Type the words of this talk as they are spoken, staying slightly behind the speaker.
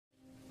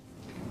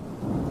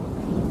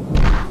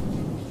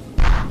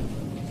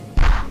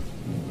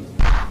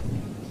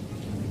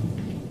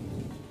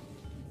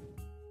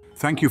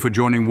Thank you for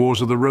joining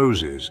Wars of the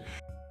Roses.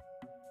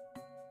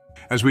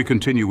 As we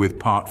continue with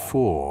Part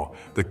 4,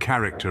 the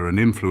character and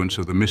influence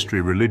of the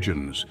mystery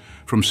religions,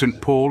 from St.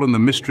 Paul and the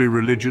Mystery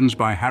Religions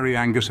by Harry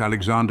Angus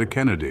Alexander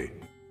Kennedy.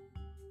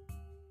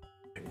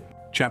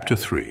 Chapter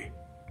 3,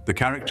 the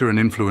character and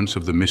influence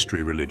of the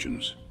mystery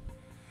religions.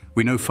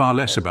 We know far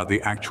less about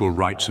the actual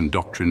rites and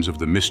doctrines of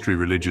the mystery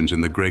religions in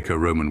the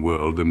Greco-Roman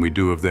world than we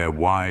do of their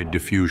wide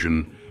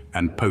diffusion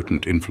and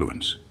potent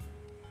influence.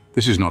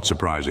 This is not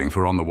surprising,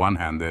 for on the one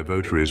hand, their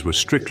votaries were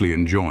strictly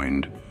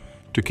enjoined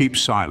to keep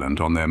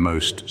silent on their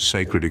most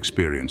sacred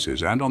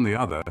experiences, and on the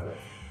other,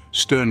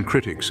 stern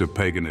critics of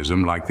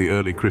paganism, like the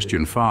early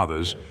Christian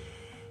fathers,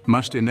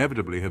 must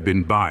inevitably have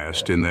been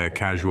biased in their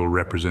casual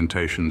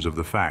representations of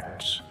the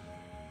facts.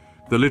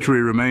 The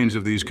literary remains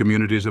of these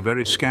communities are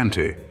very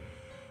scanty.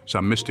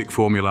 Some mystic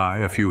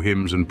formulae, a few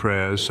hymns and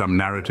prayers, some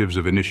narratives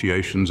of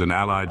initiations and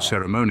allied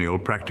ceremonial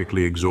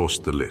practically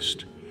exhaust the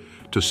list.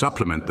 To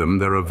supplement them,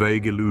 there are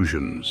vague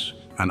allusions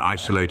and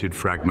isolated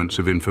fragments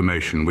of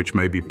information which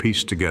may be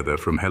pieced together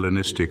from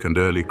Hellenistic and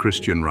early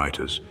Christian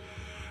writers.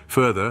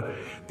 Further,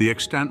 the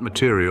extant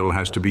material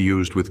has to be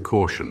used with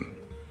caution,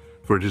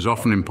 for it is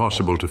often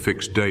impossible to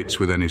fix dates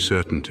with any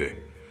certainty.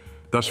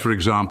 Thus, for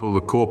example, the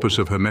corpus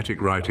of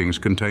Hermetic writings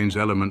contains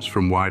elements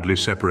from widely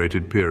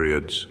separated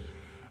periods.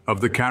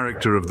 Of the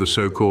character of the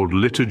so-called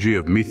Liturgy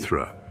of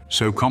Mithra,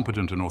 so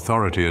competent an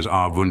authority as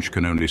R. Wunsch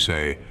can only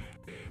say,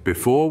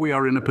 "Before we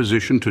are in a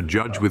position to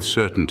judge with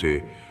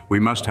certainty, we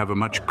must have a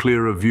much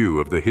clearer view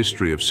of the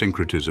history of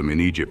syncretism in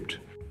Egypt."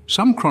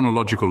 Some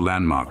chronological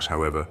landmarks,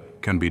 however,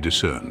 can be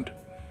discerned.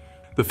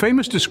 The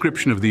famous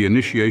description of the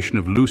initiation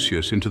of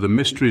Lucius into the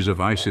mysteries of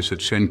Isis at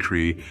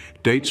Sencri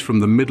dates from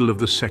the middle of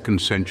the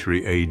 2nd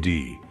century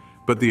AD,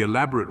 but the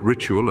elaborate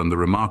ritual and the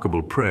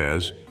remarkable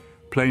prayers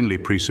plainly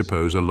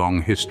presuppose a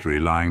long history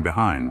lying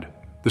behind.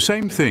 The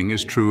same thing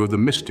is true of the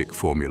mystic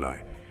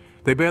formulae.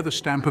 They bear the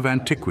stamp of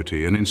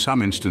antiquity, and in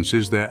some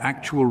instances their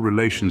actual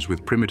relations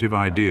with primitive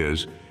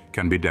ideas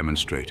can be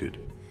demonstrated.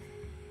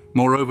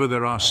 Moreover,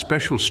 there are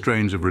special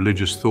strains of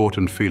religious thought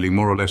and feeling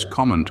more or less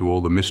common to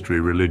all the mystery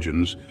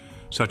religions,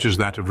 such as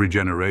that of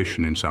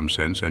regeneration in some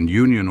sense, and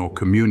union or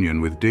communion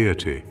with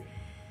deity.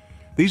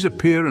 These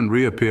appear and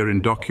reappear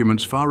in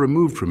documents far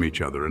removed from each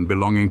other and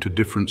belonging to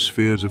different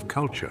spheres of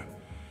culture.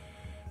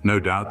 No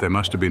doubt there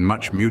must have been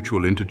much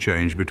mutual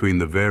interchange between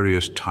the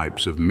various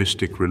types of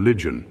mystic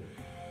religion.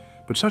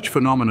 But such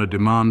phenomena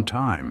demand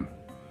time,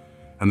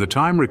 and the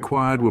time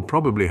required will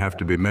probably have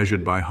to be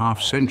measured by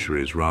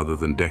half-centuries rather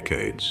than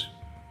decades.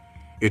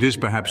 It is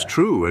perhaps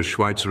true, as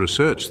Schweitzer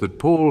asserts, that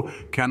Paul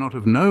cannot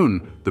have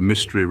known the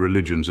mystery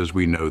religions as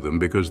we know them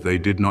because they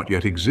did not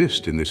yet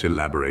exist in this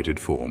elaborated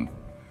form.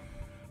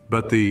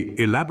 But the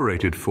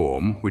elaborated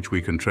form, which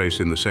we can trace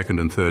in the 2nd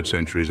and 3rd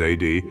centuries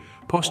AD,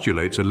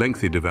 postulates a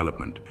lengthy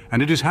development,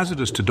 and it is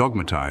hazardous to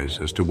dogmatize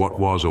as to what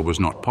was or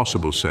was not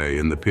possible, say,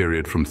 in the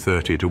period from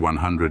 30 to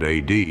 100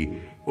 AD,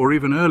 or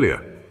even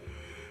earlier.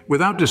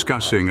 Without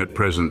discussing at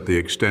present the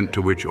extent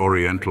to which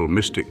Oriental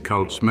mystic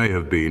cults may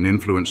have been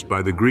influenced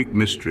by the Greek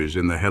mysteries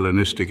in the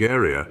Hellenistic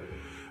area,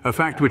 a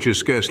fact which is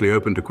scarcely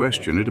open to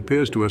question, it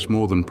appears to us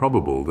more than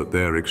probable that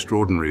their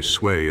extraordinary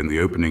sway in the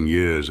opening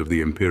years of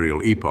the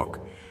imperial epoch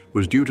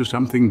was due to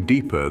something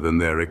deeper than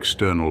their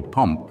external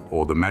pomp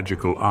or the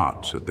magical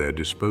arts at their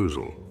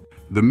disposal.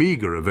 The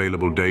meager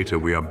available data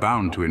we are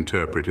bound to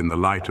interpret in the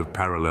light of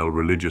parallel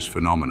religious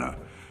phenomena,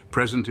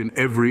 present in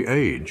every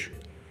age.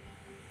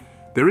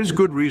 There is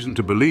good reason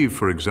to believe,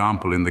 for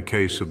example, in the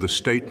case of the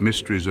state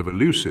mysteries of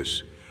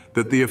Eleusis,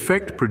 that the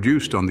effect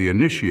produced on the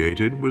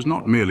initiated was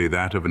not merely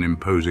that of an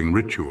imposing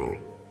ritual.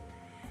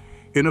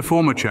 In a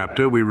former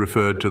chapter, we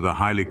referred to the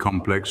highly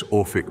complex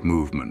Orphic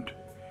movement.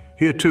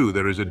 Here too,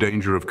 there is a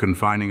danger of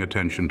confining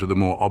attention to the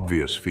more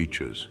obvious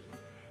features.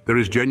 There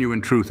is genuine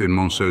truth in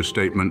Monceau's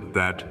statement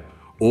that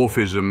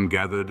Orphism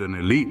gathered an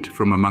elite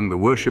from among the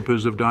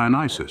worshippers of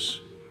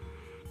Dionysus.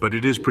 But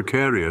it is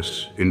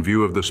precarious, in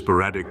view of the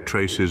sporadic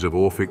traces of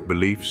Orphic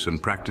beliefs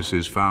and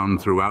practices found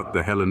throughout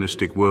the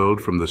Hellenistic world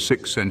from the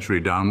 6th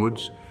century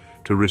downwards,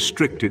 to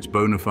restrict its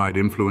bona fide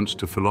influence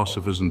to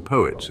philosophers and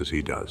poets, as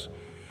he does,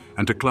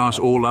 and to class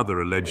all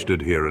other alleged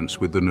adherents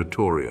with the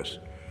notorious,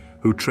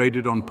 who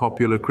traded on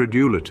popular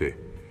credulity.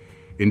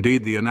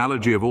 Indeed, the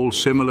analogy of all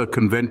similar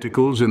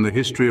conventicles in the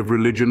history of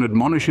religion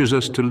admonishes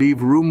us to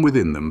leave room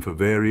within them for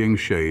varying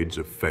shades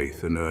of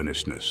faith and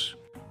earnestness.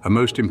 A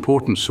most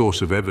important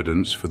source of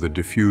evidence for the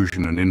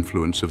diffusion and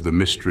influence of the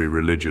mystery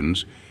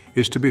religions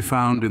is to be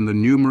found in the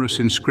numerous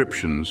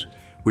inscriptions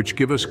which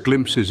give us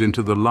glimpses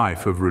into the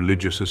life of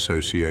religious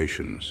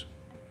associations.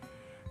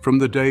 From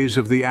the days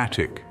of the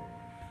Attic,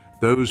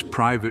 those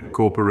private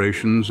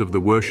corporations of the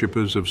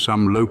worshippers of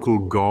some local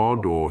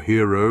god or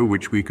hero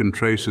which we can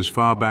trace as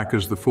far back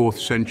as the 4th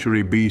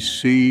century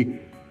BC,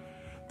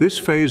 this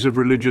phase of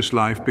religious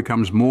life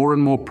becomes more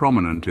and more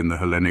prominent in the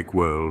Hellenic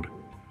world.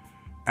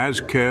 As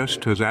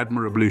Kerst has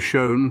admirably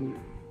shown,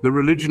 the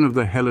religion of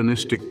the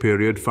Hellenistic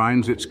period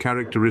finds its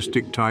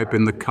characteristic type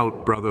in the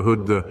cult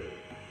brotherhood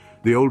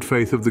the old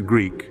faith of the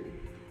Greek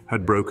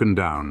had broken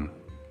down.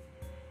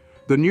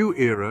 The new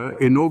era,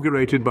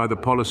 inaugurated by the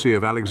policy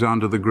of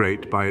Alexander the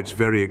Great, by its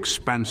very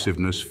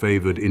expansiveness,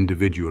 favored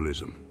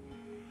individualism.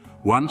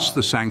 Once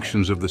the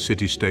sanctions of the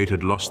city-state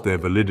had lost their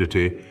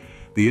validity,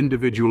 the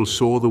individual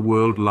saw the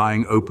world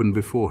lying open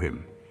before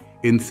him.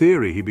 In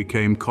theory, he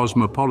became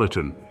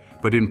cosmopolitan,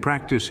 but in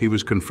practice he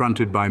was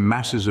confronted by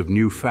masses of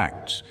new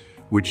facts,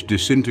 which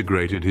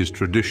disintegrated his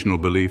traditional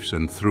beliefs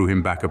and threw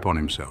him back upon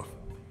himself.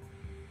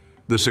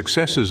 The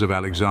successors of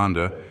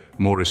Alexander,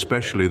 more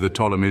especially the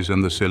Ptolemies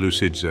and the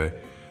Seleucids,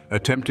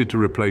 attempted to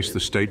replace the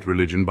state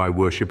religion by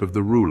worship of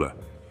the ruler.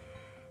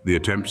 The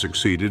attempt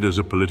succeeded as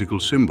a political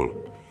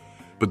symbol,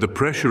 but the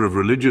pressure of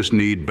religious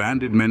need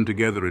banded men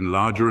together in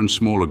larger and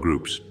smaller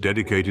groups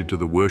dedicated to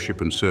the worship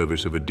and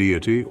service of a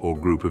deity or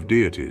group of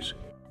deities.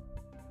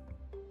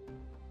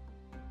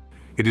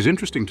 It is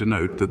interesting to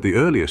note that the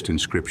earliest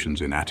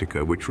inscriptions in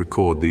Attica which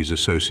record these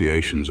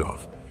associations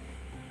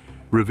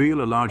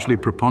reveal a largely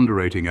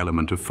preponderating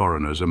element of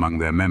foreigners among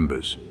their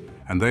members,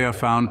 and they are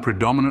found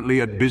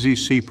predominantly at busy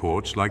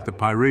seaports like the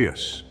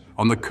Piraeus,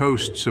 on the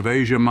coasts of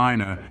Asia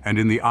Minor, and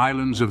in the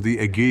islands of the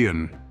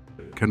Aegean,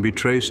 can be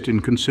traced in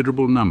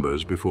considerable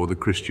numbers before the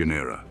Christian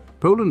era.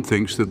 Poland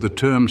thinks that the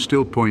term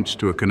still points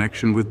to a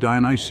connection with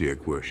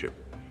Dionysiac worship.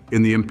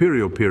 In the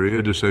imperial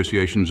period,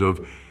 associations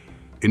of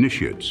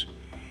initiates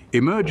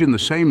emerge in the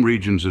same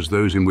regions as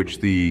those in which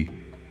they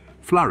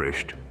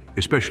flourished,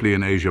 especially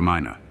in Asia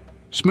Minor.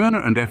 Smyrna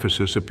and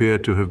Ephesus appear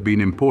to have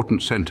been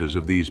important centers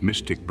of these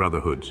mystic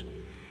brotherhoods.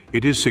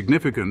 It is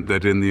significant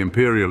that in the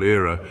imperial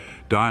era,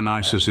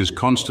 Dionysus is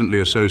constantly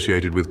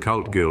associated with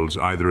cult guilds,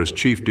 either as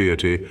chief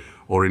deity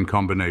or in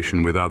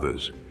combination with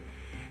others.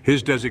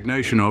 His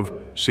designation of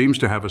seems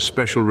to have a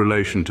special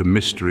relation to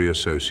mystery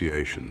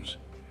associations.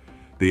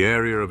 The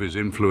area of his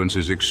influence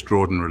is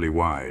extraordinarily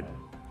wide.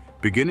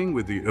 Beginning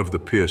with the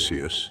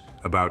Perseus,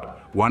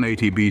 about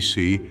 180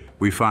 BC,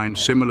 we find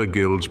similar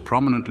guilds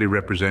prominently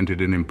represented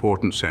in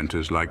important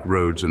centers like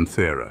Rhodes and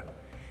Thera.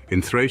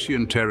 In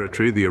Thracian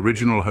territory, the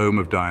original home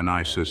of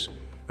Dionysus,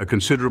 a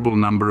considerable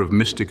number of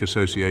mystic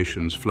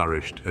associations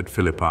flourished at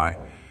Philippi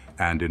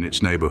and in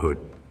its neighborhood.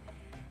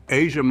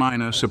 Asia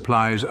Minor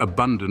supplies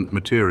abundant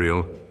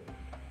material.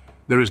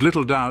 There is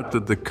little doubt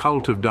that the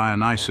cult of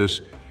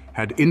Dionysus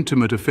had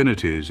intimate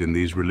affinities in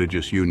these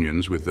religious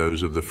unions with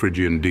those of the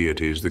Phrygian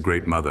deities, the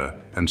Great Mother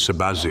and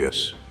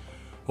Sabazius,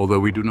 although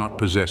we do not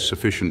possess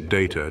sufficient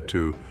data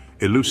to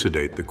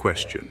elucidate the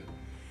question.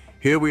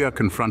 Here we are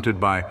confronted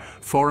by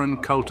foreign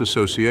cult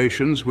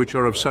associations which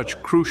are of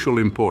such crucial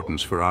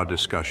importance for our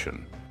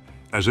discussion.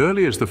 As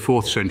early as the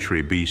 4th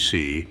century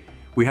BC,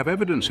 we have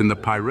evidence in the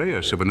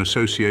Piraeus of an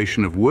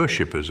association of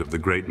worshippers of the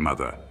Great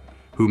Mother,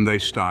 whom they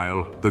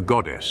style the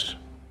goddess.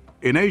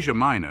 In Asia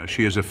Minor,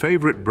 she is a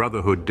favorite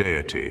brotherhood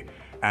deity,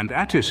 and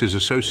Attis is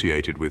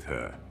associated with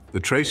her.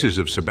 The traces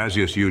of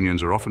Sabazius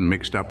unions are often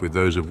mixed up with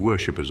those of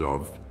worshippers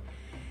of.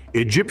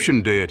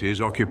 Egyptian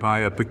deities occupy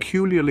a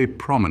peculiarly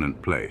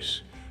prominent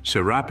place.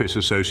 Serapis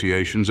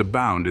associations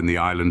abound in the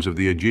islands of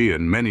the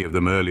Aegean, many of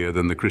them earlier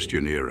than the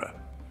Christian era.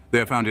 They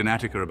are found in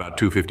Attica about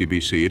 250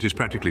 BC. It is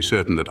practically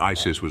certain that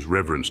Isis was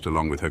reverenced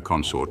along with her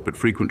consort, but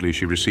frequently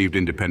she received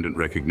independent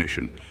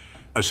recognition.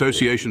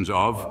 Associations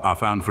of are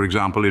found, for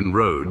example, in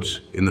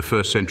Rhodes in the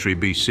 1st century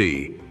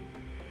BC.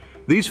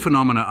 These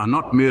phenomena are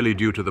not merely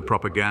due to the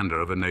propaganda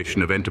of a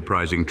nation of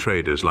enterprising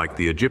traders like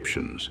the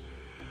Egyptians.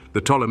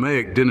 The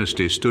Ptolemaic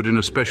dynasty stood in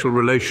a special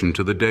relation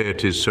to the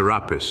deities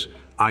Serapis,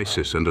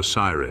 Isis, and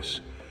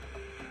Osiris.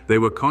 They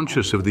were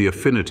conscious of the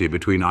affinity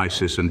between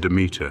Isis and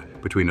Demeter,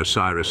 between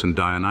Osiris and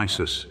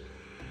Dionysus.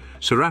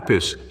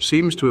 Serapis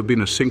seems to have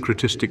been a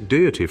syncretistic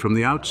deity from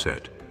the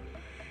outset.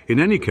 In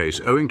any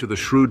case, owing to the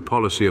shrewd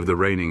policy of the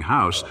reigning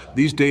house,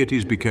 these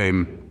deities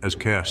became, as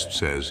Kerst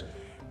says,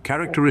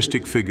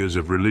 characteristic figures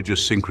of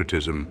religious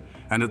syncretism,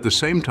 and at the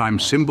same time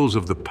symbols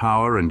of the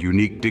power and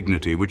unique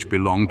dignity which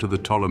belonged to the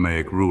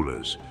Ptolemaic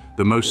rulers,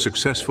 the most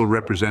successful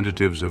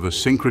representatives of a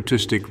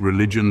syncretistic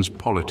religion's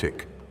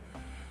politic.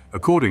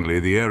 Accordingly,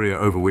 the area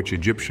over which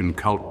Egyptian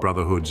cult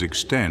brotherhoods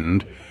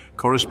extend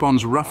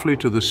corresponds roughly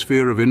to the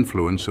sphere of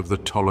influence of the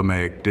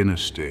Ptolemaic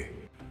dynasty.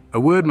 A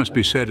word must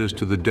be said as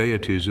to the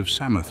deities of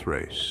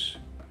Samothrace.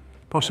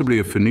 Possibly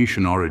of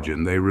Phoenician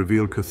origin, they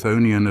reveal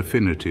Chthonian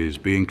affinities,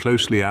 being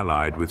closely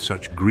allied with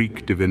such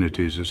Greek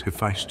divinities as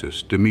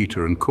Hephaestus,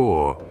 Demeter, and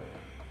Kore.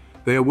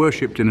 They are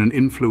worshipped in an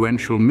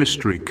influential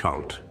mystery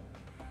cult,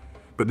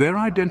 but their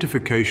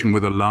identification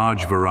with a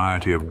large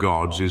variety of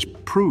gods is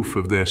proof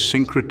of their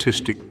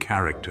syncretistic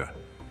character.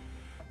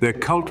 Their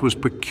cult was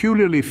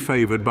peculiarly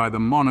favored by the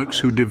monarchs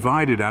who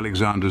divided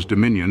Alexander's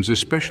dominions,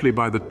 especially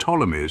by the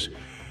Ptolemies,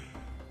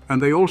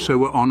 and they also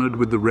were honored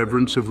with the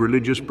reverence of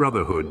religious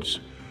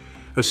brotherhoods.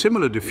 A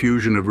similar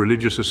diffusion of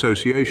religious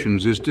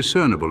associations is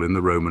discernible in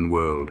the Roman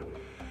world.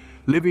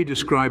 Livy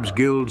describes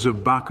guilds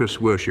of Bacchus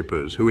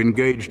worshippers who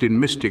engaged in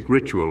mystic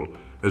ritual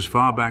as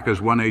far back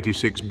as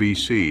 186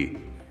 BC.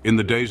 In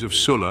the days of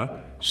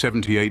Sulla,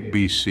 78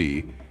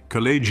 BC,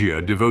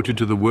 collegia devoted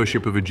to the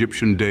worship of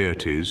Egyptian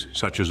deities,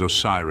 such as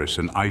Osiris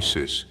and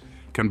Isis,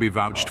 can be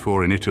vouched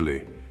for in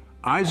Italy.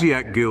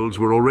 Isiac guilds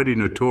were already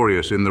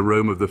notorious in the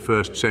Rome of the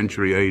 1st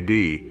century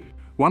AD.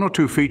 One or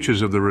two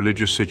features of the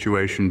religious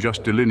situation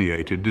just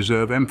delineated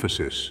deserve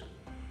emphasis.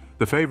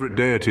 The favorite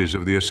deities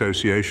of the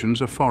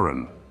associations are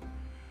foreign.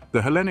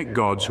 The Hellenic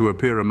gods who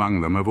appear among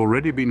them have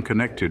already been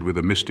connected with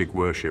a mystic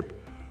worship,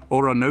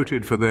 or are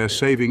noted for their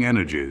saving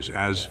energies,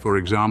 as, for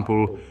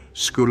example,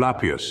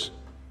 Sculapius.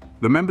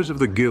 The members of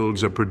the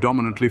guilds are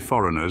predominantly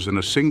foreigners, and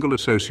a single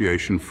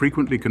association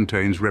frequently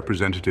contains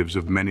representatives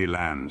of many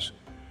lands.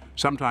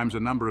 Sometimes a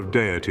number of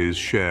deities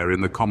share in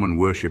the common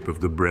worship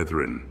of the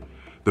brethren.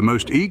 The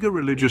most eager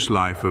religious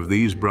life of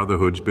these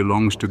brotherhoods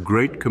belongs to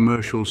great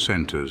commercial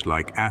centers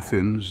like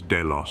Athens,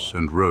 Delos,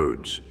 and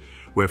Rhodes,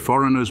 where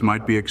foreigners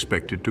might be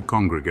expected to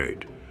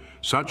congregate.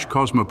 Such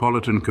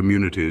cosmopolitan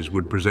communities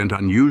would present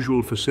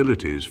unusual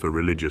facilities for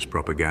religious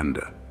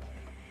propaganda.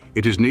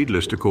 It is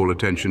needless to call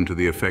attention to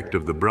the effect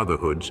of the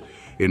brotherhoods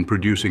in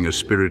producing a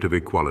spirit of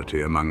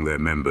equality among their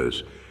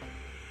members.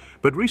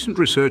 But recent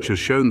research has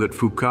shown that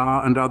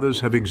Foucault and others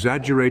have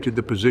exaggerated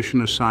the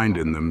position assigned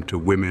in them to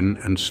women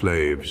and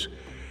slaves,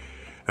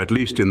 at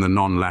least in the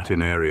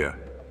non-Latin area.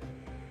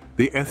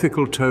 The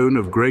ethical tone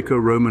of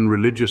Greco-Roman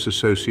religious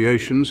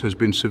associations has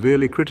been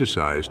severely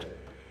criticized,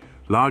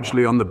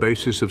 largely on the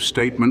basis of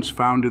statements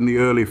found in the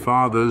early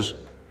fathers.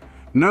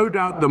 No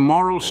doubt the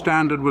moral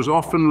standard was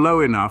often low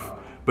enough,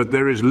 but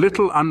there is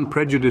little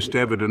unprejudiced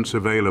evidence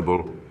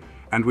available,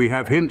 and we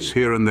have hints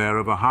here and there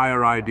of a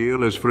higher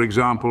ideal, as for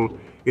example,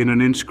 in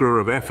an inscription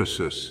of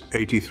Ephesus,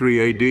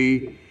 83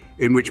 AD,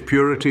 in which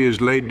purity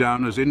is laid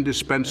down as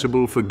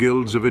indispensable for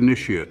guilds of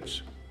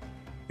initiates.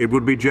 It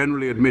would be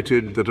generally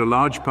admitted that a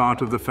large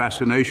part of the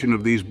fascination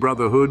of these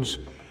brotherhoods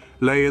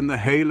lay in the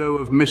halo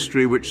of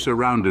mystery which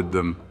surrounded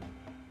them,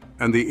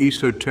 and the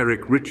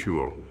esoteric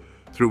ritual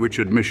through which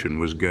admission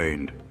was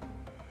gained.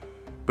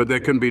 But there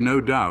can be no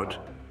doubt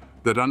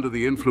that under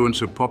the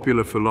influence of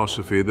popular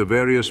philosophy, the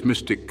various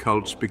mystic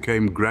cults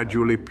became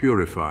gradually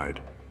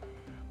purified.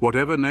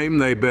 Whatever name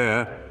they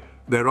bear,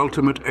 their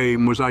ultimate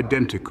aim was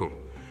identical: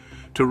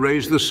 to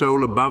raise the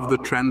soul above the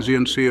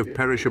transiency of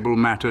perishable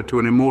matter to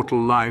an immortal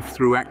life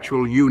through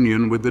actual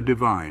union with the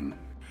divine.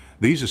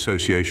 These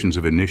associations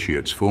of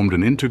initiates formed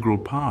an integral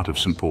part of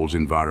St. Paul's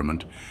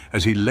environment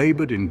as he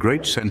labored in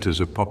great centers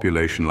of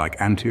population like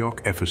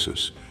Antioch,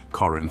 Ephesus,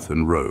 Corinth,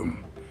 and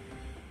Rome.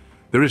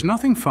 There is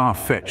nothing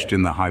far-fetched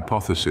in the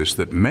hypothesis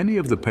that many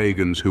of the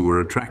pagans who were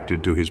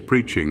attracted to his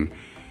preaching,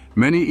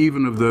 many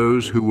even of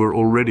those who were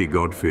already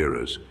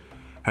God-fearers,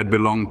 had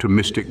belonged to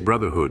mystic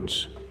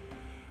brotherhoods.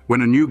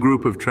 When a new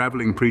group of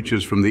traveling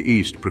preachers from the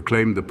East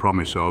proclaimed the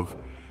promise of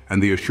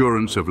and the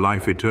assurance of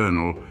life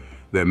eternal,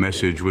 their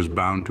message was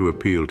bound to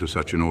appeal to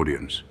such an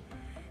audience.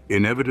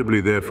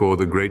 Inevitably, therefore,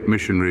 the great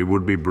missionary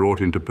would be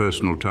brought into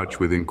personal touch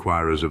with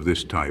inquirers of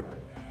this type.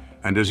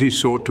 And as he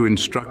sought to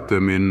instruct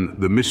them in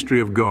the mystery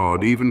of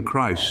God, even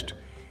Christ,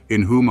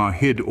 in whom are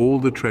hid all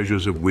the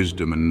treasures of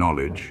wisdom and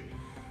knowledge,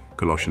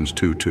 Colossians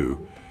 2:2,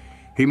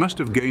 he must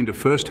have gained a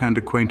first-hand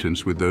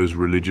acquaintance with those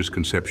religious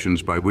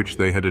conceptions by which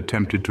they had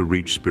attempted to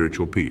reach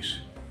spiritual peace.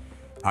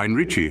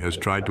 Heinrici has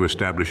tried to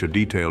establish a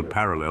detailed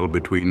parallel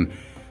between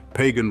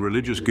pagan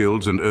religious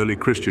guilds and early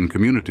Christian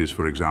communities,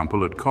 for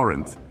example, at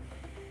Corinth.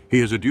 He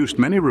has adduced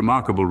many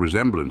remarkable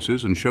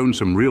resemblances and shown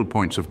some real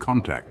points of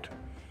contact.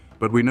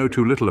 But we know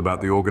too little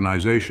about the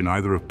organization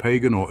either of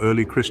pagan or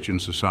early Christian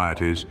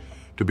societies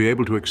to be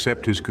able to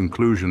accept his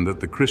conclusion that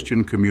the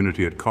Christian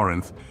community at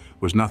Corinth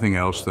was nothing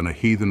else than a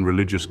heathen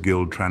religious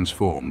guild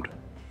transformed.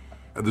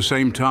 At the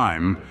same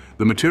time,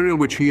 the material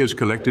which he has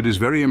collected is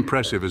very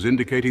impressive as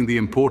indicating the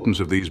importance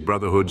of these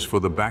brotherhoods for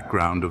the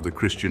background of the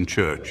Christian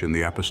church in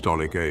the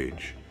apostolic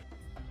age.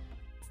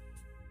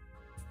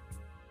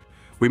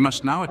 We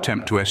must now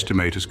attempt to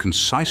estimate as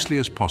concisely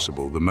as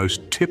possible the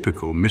most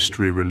typical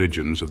mystery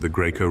religions of the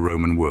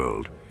Greco-Roman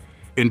world,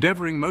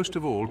 endeavoring most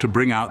of all to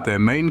bring out their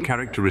main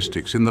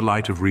characteristics in the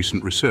light of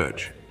recent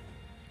research.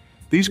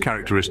 These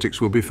characteristics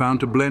will be found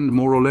to blend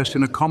more or less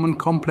in a common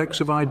complex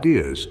of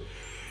ideas,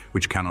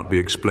 which cannot be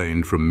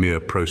explained from mere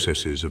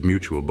processes of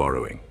mutual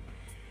borrowing.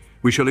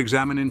 We shall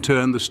examine in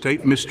turn the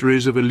state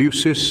mysteries of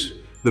Eleusis,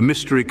 the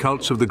mystery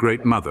cults of the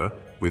Great Mother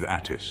with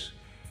Attis,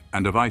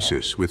 and of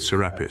Isis with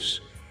Serapis,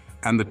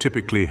 and the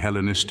typically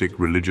Hellenistic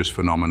religious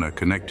phenomena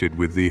connected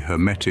with the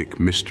Hermetic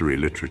mystery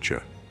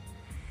literature.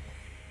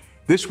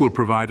 This will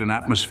provide an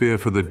atmosphere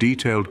for the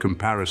detailed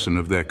comparison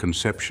of their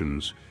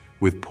conceptions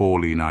with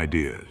Pauline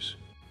ideas.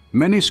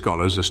 Many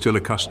scholars are still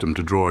accustomed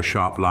to draw a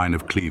sharp line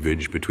of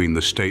cleavage between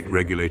the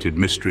state-regulated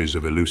mysteries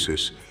of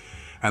Eleusis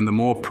and the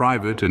more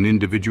private and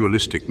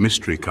individualistic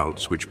mystery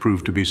cults which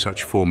prove to be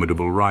such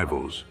formidable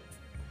rivals.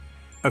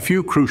 A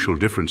few crucial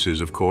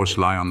differences, of course,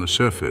 lie on the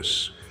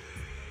surface.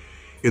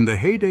 In the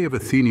heyday of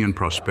Athenian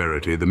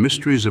prosperity, the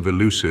mysteries of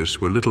Eleusis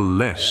were little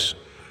less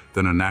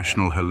than a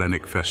national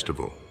Hellenic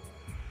festival.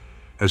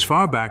 As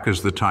far back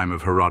as the time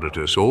of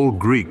Herodotus, all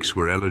Greeks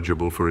were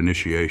eligible for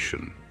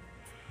initiation.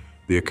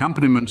 The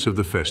accompaniments of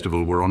the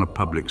festival were on a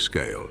public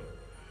scale.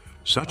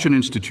 Such an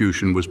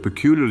institution was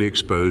peculiarly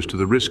exposed to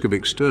the risk of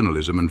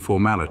externalism and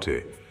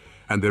formality,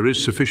 and there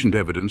is sufficient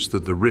evidence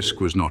that the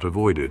risk was not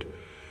avoided.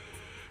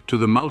 To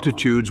the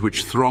multitudes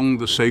which thronged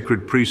the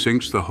sacred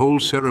precincts, the whole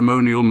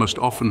ceremonial must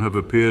often have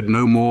appeared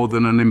no more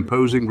than an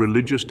imposing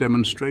religious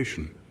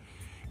demonstration.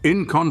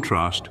 In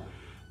contrast,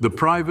 the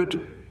private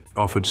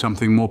offered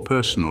something more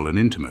personal and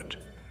intimate.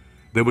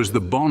 There was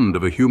the bond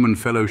of a human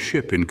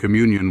fellowship in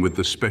communion with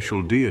the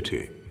special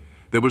deity.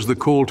 There was the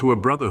call to a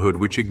brotherhood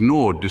which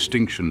ignored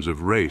distinctions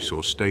of race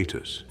or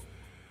status.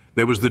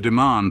 There was the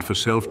demand for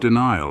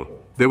self-denial.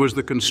 There was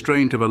the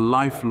constraint of a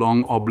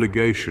lifelong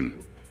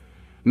obligation.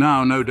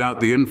 Now, no doubt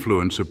the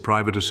influence of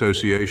private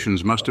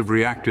associations must have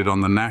reacted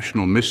on the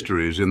national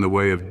mysteries in the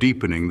way of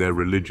deepening their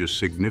religious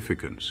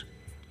significance.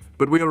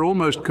 But we are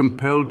almost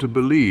compelled to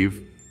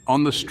believe,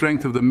 on the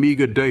strength of the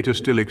meager data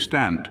still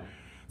extant,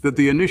 that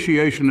the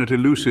initiation at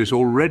Eleusis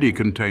already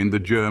contained the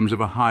germs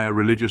of a higher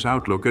religious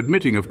outlook,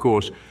 admitting, of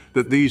course,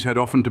 that these had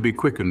often to be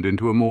quickened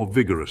into a more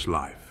vigorous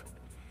life.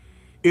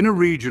 In a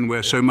region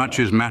where so much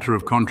is matter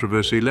of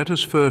controversy, let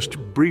us first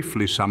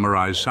briefly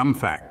summarize some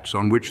facts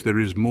on which there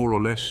is more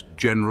or less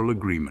general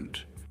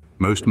agreement.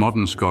 Most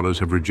modern scholars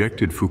have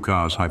rejected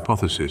Foucault's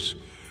hypothesis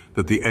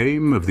that the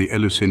aim of the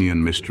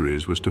Eleusinian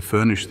mysteries was to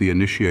furnish the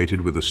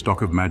initiated with a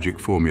stock of magic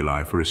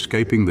formulae for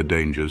escaping the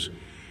dangers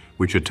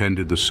which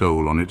attended the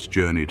soul on its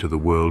journey to the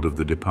world of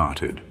the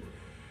departed.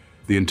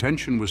 The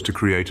intention was to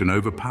create an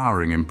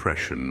overpowering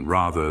impression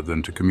rather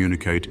than to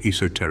communicate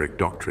esoteric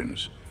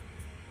doctrines.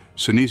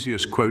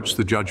 Synesius quotes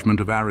the judgment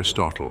of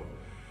Aristotle.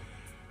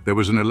 There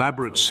was an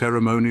elaborate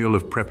ceremonial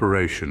of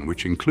preparation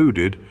which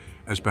included,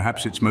 as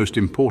perhaps its most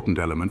important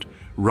element,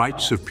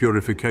 rites of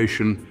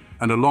purification,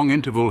 and a long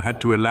interval had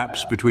to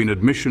elapse between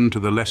admission to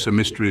the lesser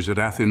mysteries at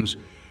Athens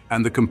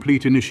and the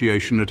complete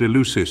initiation at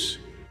Eleusis.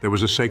 There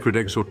was a sacred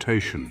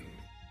exhortation,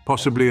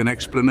 possibly an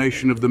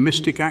explanation of the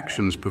mystic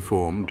actions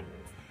performed.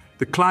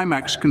 The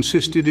climax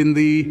consisted in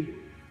the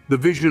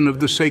vision of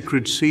the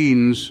sacred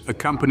scenes,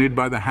 accompanied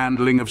by the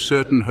handling of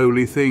certain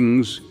holy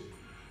things.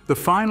 The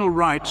final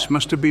rites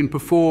must have been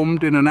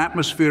performed in an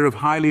atmosphere of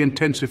highly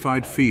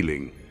intensified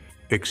feeling.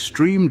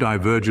 Extreme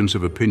divergence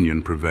of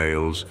opinion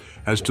prevails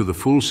as to the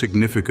full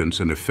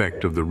significance and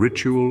effect of the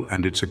ritual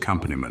and its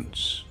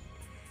accompaniments.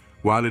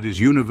 While it is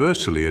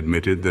universally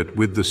admitted that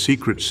with the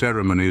secret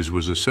ceremonies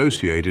was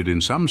associated,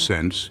 in some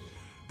sense,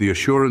 the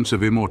assurance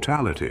of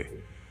immortality,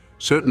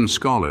 certain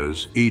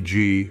scholars,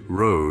 e.g.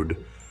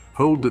 Rode,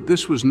 hold that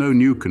this was no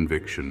new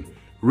conviction,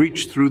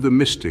 reached through the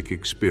mystic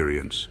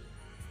experience.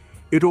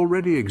 It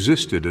already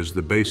existed as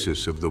the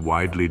basis of the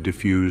widely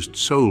diffused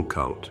soul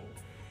cult.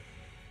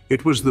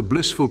 It was the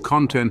blissful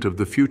content of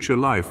the future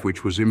life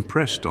which was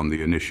impressed on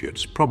the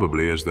initiates,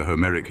 probably, as the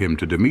Homeric hymn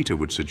to Demeter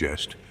would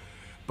suggest,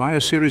 by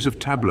a series of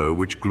tableaux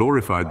which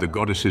glorified the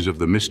goddesses of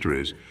the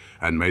mysteries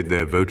and made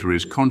their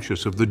votaries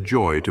conscious of the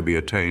joy to be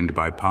attained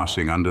by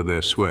passing under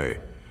their sway.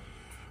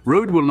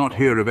 Rode will not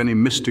hear of any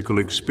mystical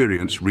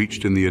experience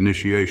reached in the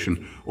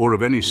initiation or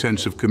of any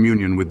sense of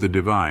communion with the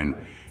divine.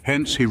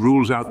 Hence, he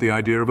rules out the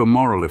idea of a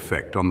moral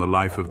effect on the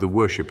life of the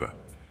worshipper.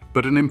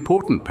 But an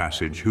important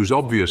passage, whose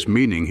obvious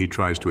meaning he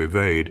tries to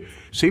evade,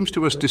 seems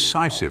to us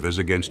decisive as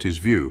against his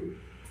view.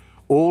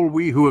 All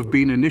we who have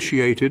been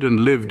initiated and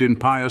lived in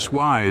pious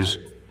wise,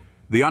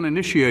 the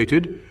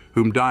uninitiated,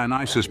 whom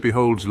Dionysus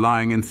beholds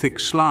lying in thick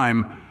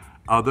slime,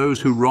 are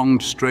those who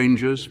wronged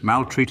strangers,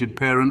 maltreated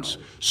parents,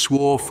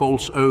 swore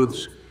false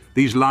oaths.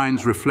 These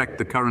lines reflect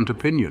the current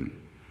opinion.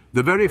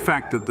 The very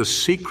fact that the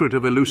secret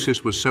of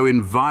Eleusis was so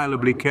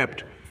inviolably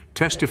kept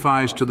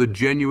testifies to the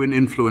genuine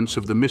influence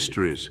of the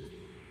mysteries.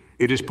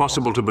 It is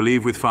possible to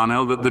believe with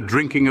Farnell that the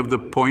drinking of the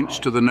points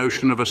to the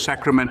notion of a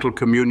sacramental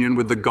communion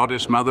with the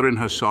goddess mother in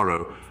her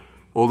sorrow,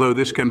 although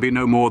this can be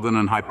no more than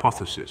an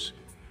hypothesis.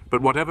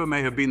 But whatever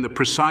may have been the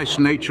precise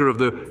nature of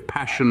the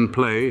passion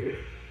play,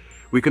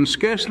 we can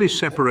scarcely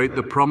separate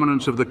the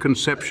prominence of the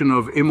conception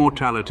of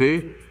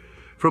immortality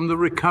from the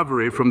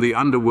recovery from the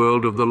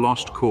underworld of the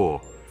lost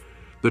core,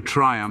 the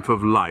triumph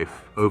of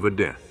life over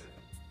death.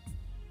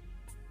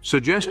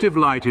 Suggestive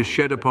light is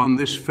shed upon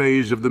this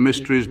phase of the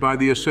mysteries by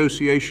the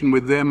association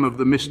with them of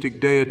the mystic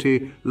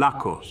deity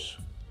Lakos.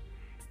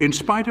 In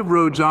spite of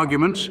Rhodes'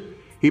 arguments,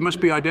 he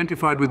must be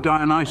identified with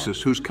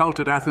Dionysus, whose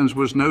cult at Athens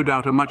was no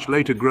doubt a much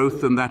later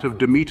growth than that of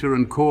Demeter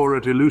and Kore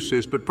at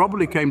Eleusis, but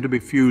probably came to be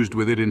fused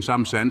with it in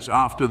some sense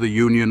after the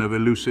union of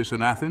Eleusis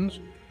and Athens.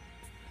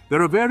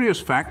 There are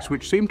various facts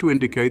which seem to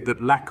indicate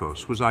that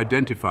Lakos was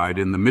identified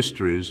in the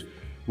mysteries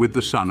with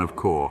the son of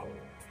Kore.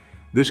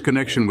 This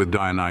connection with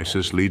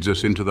Dionysus leads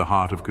us into the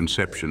heart of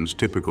conceptions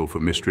typical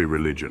for mystery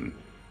religion,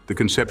 the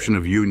conception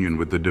of union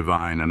with the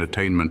divine and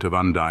attainment of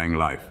undying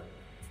life.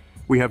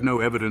 We have no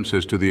evidence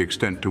as to the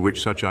extent to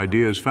which such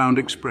ideas found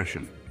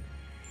expression.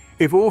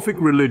 If Orphic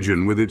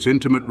religion, with its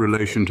intimate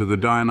relation to the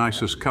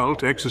Dionysus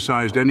cult,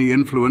 exercised any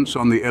influence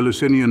on the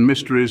Eleusinian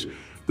mysteries,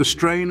 the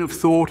strain of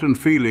thought and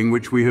feeling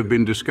which we have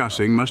been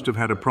discussing must have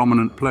had a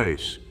prominent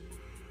place.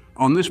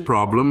 On this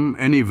problem,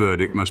 any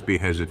verdict must be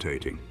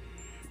hesitating.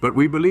 But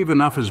we believe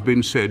enough has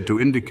been said to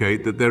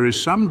indicate that there is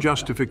some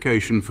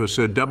justification for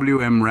Sir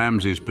W.M.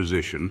 Ramsay's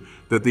position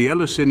that the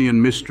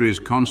Eleusinian mysteries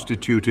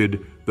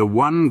constituted the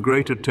one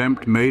great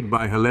attempt made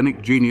by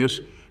Hellenic genius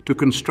to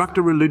construct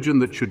a religion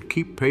that should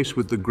keep pace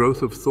with the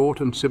growth of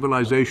thought and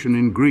civilization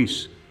in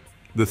Greece.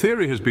 The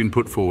theory has been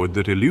put forward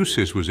that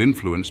Eleusis was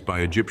influenced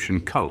by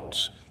Egyptian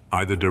cults,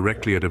 either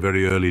directly at a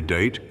very early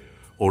date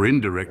or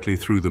indirectly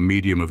through the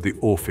medium of the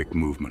Orphic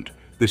movement.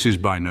 This is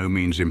by no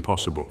means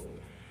impossible.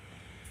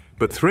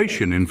 But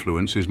Thracian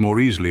influence is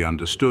more easily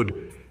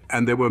understood,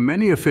 and there were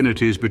many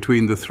affinities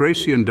between the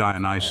Thracian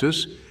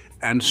Dionysus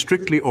and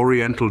strictly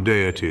Oriental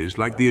deities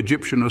like the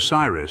Egyptian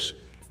Osiris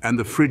and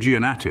the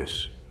Phrygian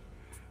Attis.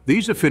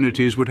 These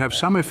affinities would have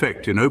some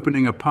effect in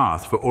opening a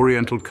path for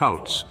Oriental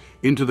cults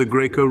into the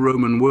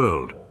Greco-Roman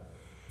world.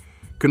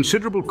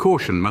 Considerable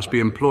caution must be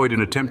employed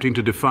in attempting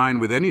to define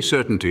with any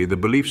certainty the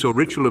beliefs or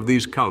ritual of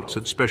these cults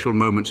at special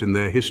moments in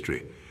their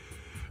history,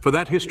 for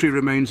that history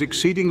remains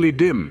exceedingly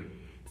dim,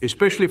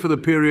 especially for the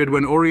period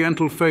when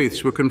Oriental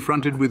faiths were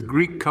confronted with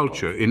Greek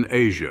culture in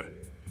Asia.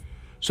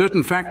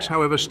 Certain facts,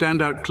 however,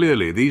 stand out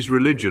clearly. These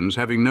religions,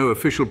 having no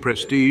official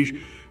prestige,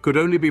 could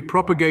only be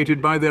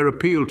propagated by their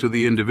appeal to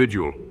the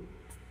individual.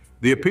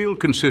 The appeal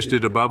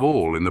consisted above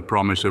all in the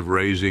promise of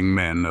raising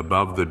men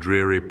above the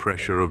dreary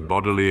pressure of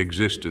bodily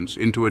existence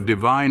into a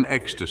divine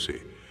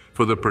ecstasy,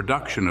 for the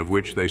production of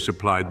which they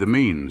supplied the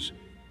means.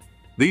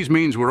 These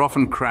means were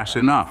often crass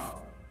enough.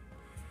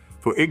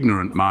 For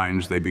ignorant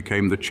minds, they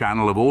became the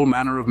channel of all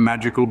manner of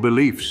magical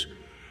beliefs.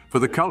 For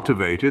the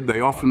cultivated,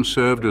 they often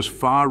served as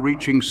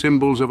far-reaching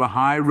symbols of a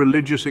high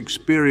religious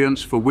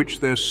experience for which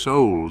their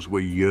souls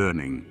were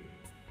yearning.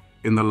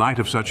 In the light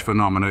of such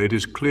phenomena, it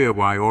is clear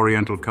why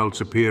Oriental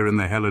cults appear in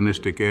the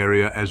Hellenistic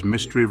area as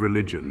mystery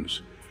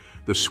religions.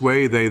 The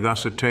sway they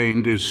thus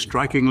attained is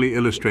strikingly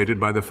illustrated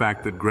by the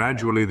fact that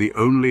gradually the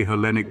only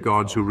Hellenic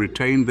gods who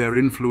retained their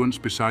influence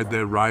beside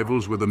their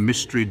rivals were the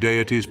mystery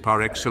deities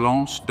par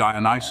excellence,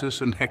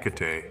 Dionysus and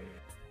Hecate.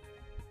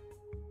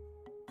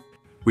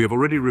 We have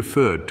already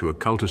referred to a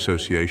cult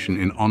association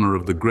in honor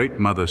of the Great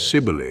Mother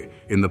Cybele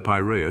in the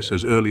Piraeus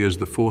as early as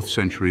the 4th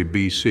century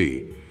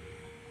BC.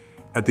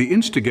 At the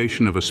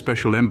instigation of a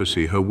special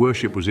embassy, her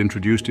worship was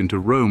introduced into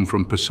Rome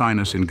from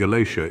Pessinus in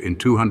Galatia in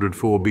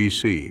 204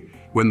 BC,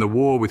 when the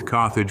war with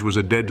Carthage was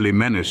a deadly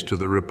menace to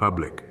the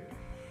Republic.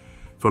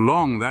 For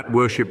long, that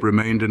worship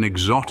remained an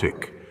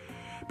exotic,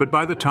 but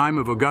by the time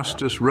of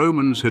Augustus,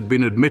 Romans had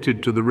been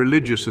admitted to the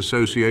religious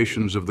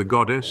associations of the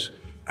goddess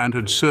and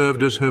had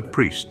served as her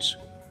priests.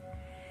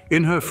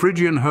 In her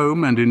Phrygian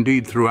home, and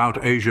indeed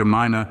throughout Asia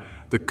Minor,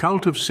 the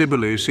cult of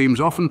Cybele seems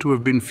often to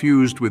have been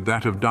fused with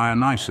that of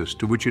Dionysus,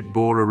 to which it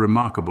bore a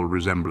remarkable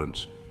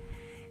resemblance.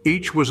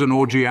 Each was an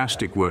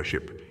orgiastic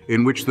worship,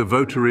 in which the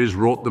votaries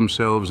wrought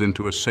themselves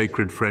into a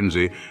sacred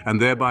frenzy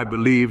and thereby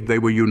believed they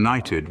were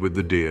united with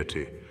the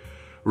deity.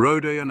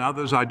 Rode and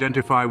others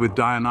identify with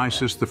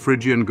Dionysus the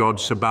Phrygian god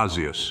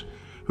Sabazius,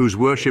 whose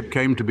worship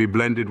came to be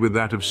blended with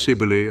that of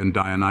Cybele and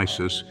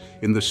Dionysus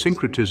in the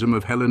syncretism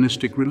of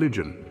Hellenistic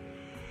religion.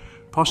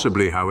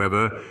 Possibly,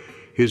 however,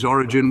 his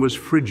origin was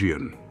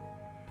Phrygian.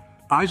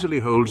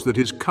 Eiseley holds that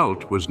his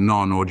cult was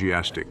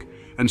non-orgiastic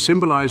and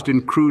symbolized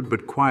in crude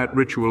but quiet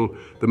ritual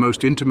the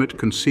most intimate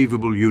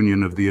conceivable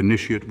union of the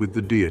initiate with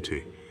the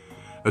deity.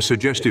 A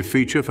suggestive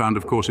feature found,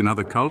 of course, in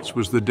other cults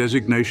was the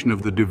designation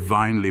of the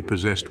divinely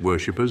possessed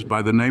worshippers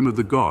by the name of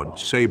the god,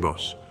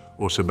 Sabos,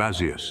 or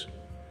Sabazius.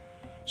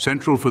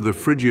 Central for the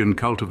Phrygian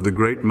cult of the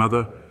Great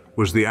Mother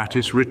was the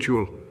Attis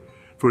ritual,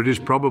 for it is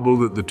probable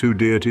that the two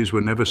deities were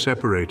never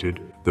separated.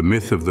 The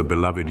myth of the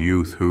beloved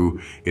youth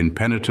who, in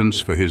penitence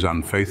for his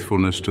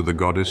unfaithfulness to the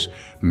goddess,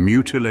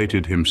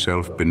 mutilated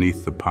himself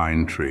beneath the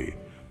pine tree,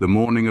 the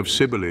mourning of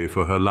Cybele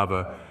for her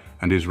lover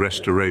and his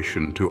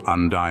restoration to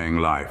undying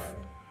life,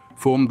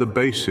 formed the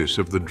basis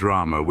of the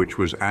drama which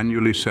was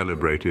annually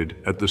celebrated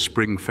at the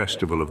spring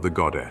festival of the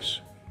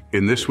goddess.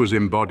 In this was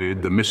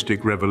embodied the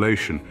mystic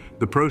revelation.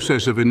 The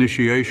process of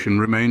initiation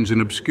remains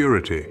in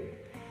obscurity,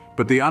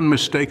 but the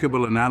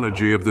unmistakable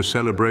analogy of the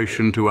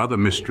celebration to other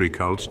mystery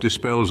cults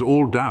dispels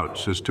all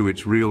doubts as to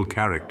its real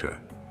character.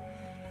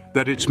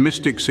 That its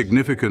mystic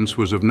significance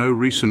was of no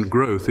recent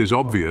growth is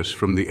obvious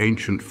from the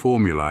ancient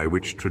formulae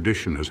which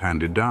tradition has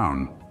handed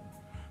down.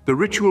 The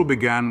ritual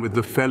began with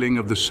the felling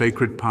of the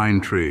sacred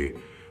pine tree,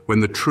 when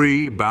the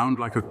tree, bound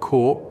like a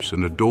corpse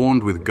and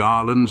adorned with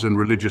garlands and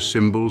religious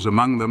symbols,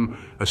 among them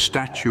a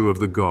statue of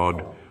the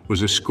god,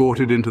 was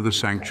escorted into the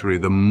sanctuary.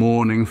 The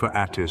mourning for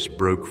Attis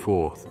broke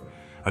forth.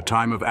 A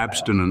time of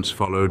abstinence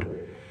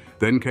followed.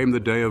 Then came the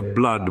day of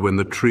blood, when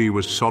the tree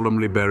was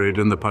solemnly buried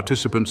and the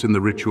participants in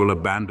the ritual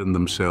abandoned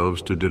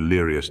themselves to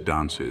delirious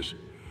dances.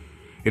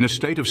 In a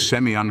state of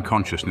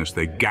semi-unconsciousness,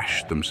 they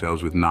gashed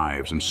themselves with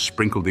knives and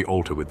sprinkled the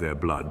altar with their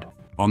blood.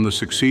 On the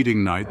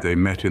succeeding night, they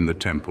met in the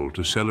temple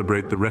to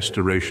celebrate the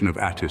restoration of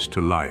Attis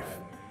to life.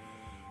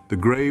 The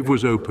grave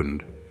was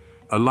opened,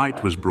 a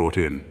light was brought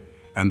in,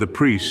 and the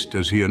priest,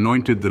 as he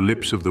anointed the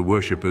lips of the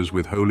worshippers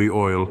with holy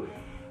oil,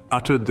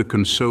 uttered the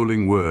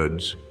consoling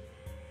words,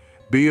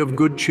 Be of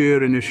good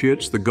cheer,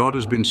 initiates, the god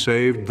has been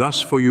saved,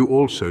 thus for you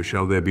also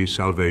shall there be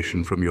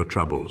salvation from your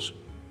troubles.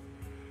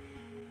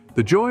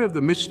 The joy of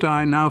the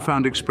Mistai now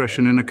found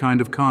expression in a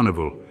kind of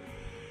carnival.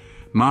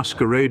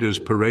 Masqueraders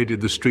paraded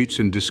the streets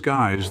in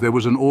disguise. There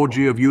was an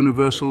orgy of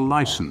universal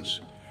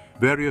license.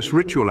 Various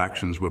ritual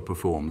actions were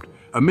performed.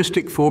 A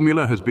mystic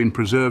formula has been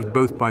preserved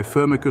both by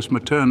Firmicus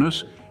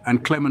Maternus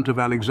and Clement of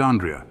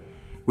Alexandria,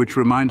 which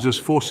reminds us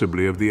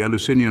forcibly of the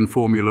Eleusinian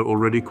formula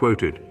already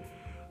quoted.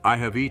 I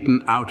have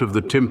eaten out of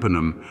the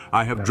tympanum,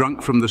 I have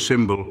drunk from the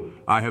cymbal,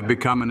 I have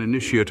become an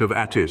initiate of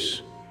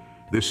Attis.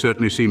 This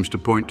certainly seems to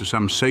point to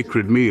some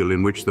sacred meal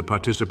in which the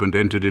participant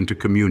entered into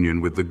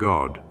communion with the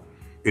god.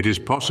 It is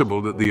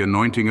possible that the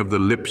anointing of the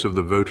lips of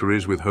the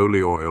votaries with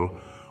holy oil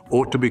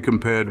ought to be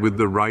compared with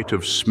the rite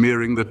of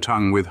smearing the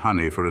tongue with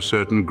honey for a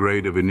certain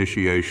grade of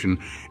initiation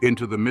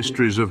into the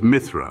mysteries of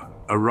Mithra,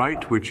 a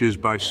rite which is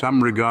by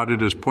some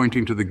regarded as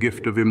pointing to the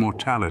gift of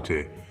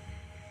immortality.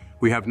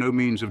 We have no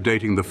means of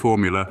dating the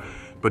formula,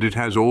 but it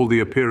has all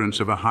the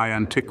appearance of a high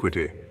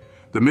antiquity.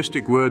 The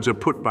mystic words are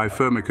put by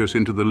Firmicus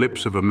into the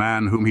lips of a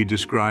man whom he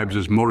describes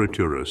as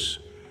moriturus,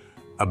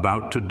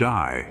 about to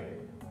die.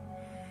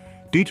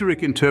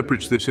 Dieterich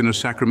interprets this in a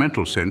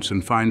sacramental sense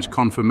and finds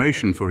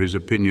confirmation for his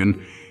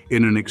opinion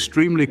in an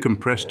extremely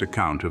compressed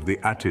account of the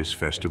Attis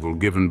festival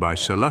given by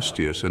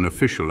Sallustius, an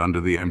official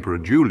under the Emperor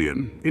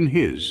Julian, in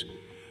his.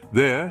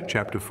 There,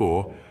 chapter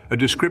 4, a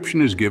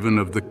description is given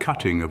of the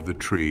cutting of the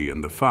tree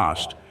and the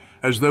fast,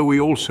 as though we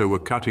also were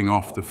cutting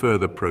off the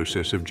further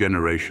process of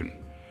generation.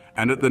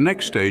 And at the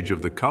next stage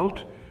of the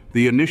cult,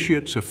 the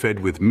initiates are fed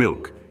with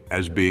milk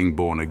as being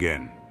born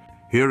again.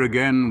 Here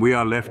again we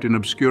are left in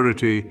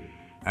obscurity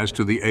as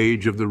to the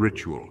age of the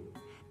ritual.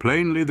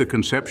 Plainly, the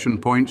conception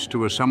points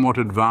to a somewhat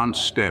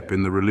advanced step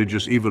in the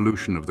religious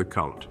evolution of the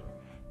cult.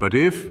 But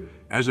if,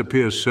 as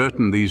appears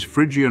certain, these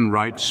Phrygian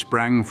rites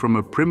sprang from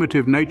a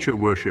primitive nature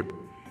worship,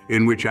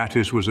 in which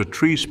Attis was a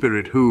tree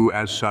spirit who,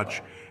 as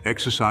such,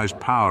 exercised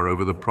power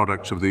over the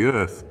products of the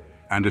earth,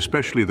 and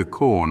especially the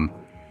corn,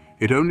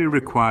 it only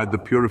required the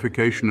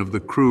purification of the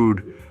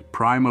crude,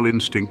 primal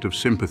instinct of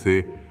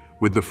sympathy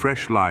with the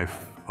fresh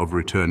life of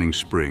returning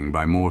spring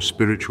by more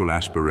spiritual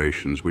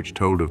aspirations which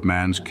told of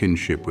man's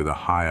kinship with a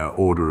higher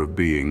order of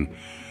being,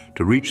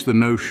 to reach the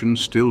notion,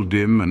 still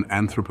dim and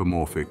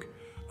anthropomorphic,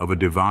 of a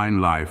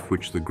divine life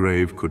which the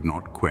grave could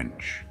not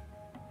quench.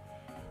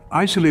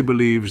 Isoli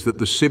believes that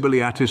the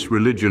Cybele Attis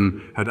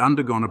religion had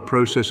undergone a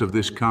process of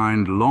this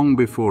kind long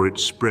before it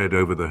spread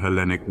over the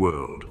Hellenic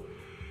world.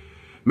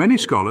 Many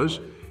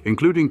scholars,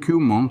 including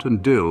Cumont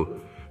and Dill,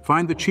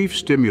 find the chief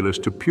stimulus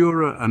to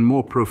purer and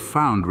more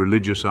profound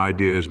religious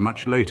ideas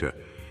much later,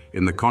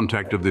 in the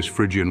contact of this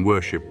Phrygian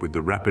worship with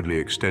the rapidly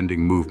extending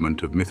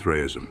movement of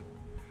Mithraism.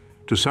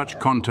 To such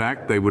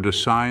contact they would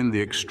assign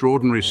the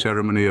extraordinary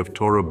ceremony of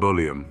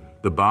Taurobolium,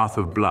 the bath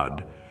of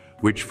blood,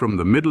 which from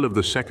the middle of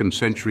the 2nd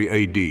century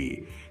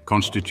AD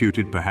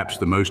constituted perhaps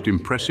the most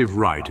impressive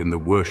rite in the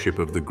worship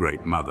of the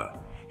Great Mother.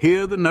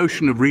 Here the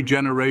notion of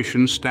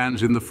regeneration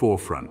stands in the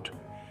forefront.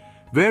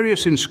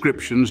 Various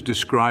inscriptions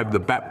describe the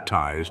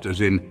baptized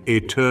as in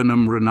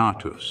aeternum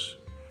renatus.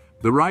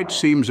 The rite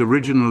seems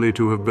originally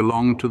to have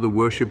belonged to the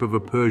worship of a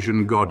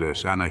Persian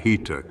goddess,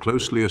 Anahita,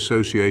 closely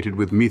associated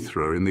with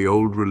Mithra in the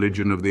old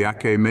religion of the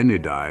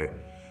Achaemenidae,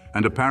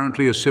 and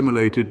apparently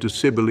assimilated to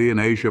Cybele in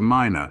Asia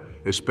Minor,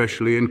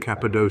 especially in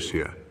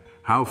Cappadocia.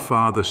 How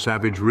far the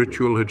savage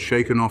ritual had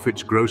shaken off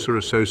its grosser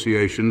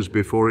associations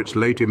before its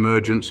late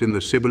emergence in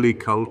the Cybele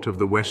cult of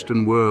the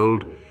Western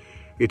world,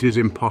 it is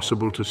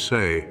impossible to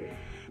say,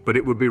 but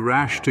it would be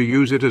rash to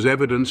use it as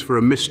evidence for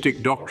a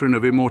mystic doctrine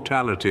of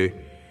immortality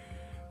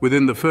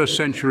within the 1st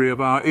century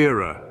of our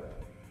era.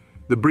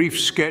 The brief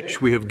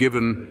sketch we have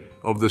given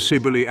of the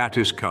Cybele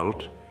Attis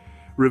cult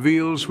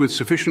reveals with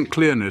sufficient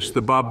clearness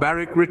the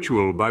barbaric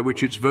ritual by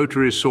which its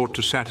votaries sought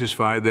to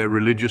satisfy their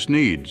religious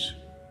needs.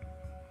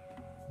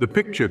 The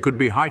picture could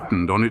be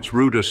heightened on its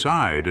ruder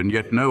side, and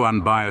yet no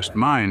unbiased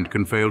mind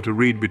can fail to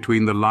read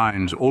between the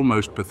lines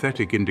almost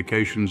pathetic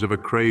indications of a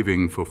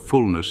craving for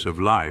fullness of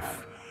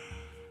life,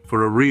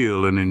 for a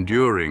real and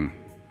enduring.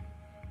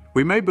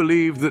 We may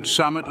believe that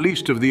some at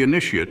least of the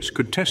initiates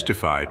could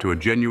testify to a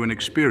genuine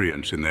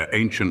experience in their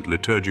ancient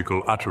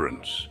liturgical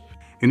utterance.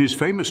 In his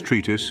famous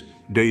treatise,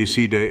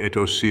 Deicide et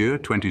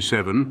Osir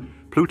 27,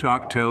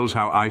 Plutarch tells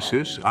how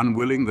Isis,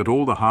 unwilling that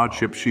all the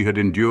hardships she had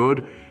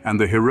endured and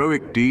the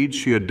heroic deeds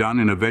she had done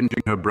in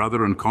avenging her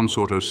brother and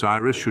consort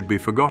Osiris should be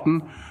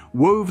forgotten,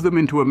 wove them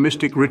into a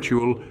mystic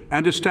ritual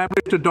and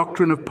established a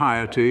doctrine of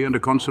piety and a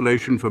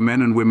consolation for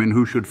men and women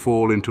who should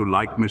fall into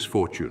like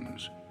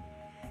misfortunes.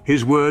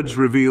 His words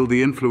reveal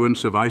the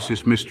influence of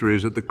Isis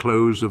mysteries at the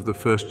close of the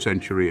 1st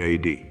century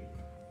AD.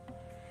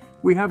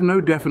 We have no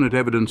definite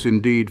evidence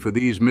indeed for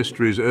these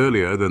mysteries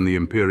earlier than the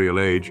imperial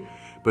age,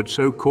 but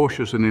so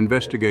cautious an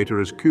investigator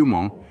as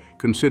Cumont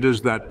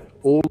considers that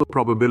all the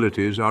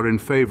probabilities are in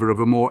favor of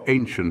a more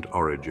ancient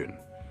origin,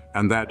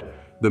 and that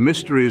the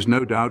mysteries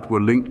no doubt were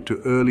linked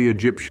to early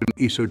Egyptian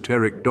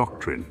esoteric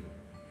doctrine.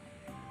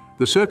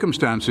 The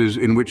circumstances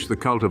in which the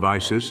cult of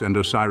Isis and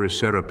Osiris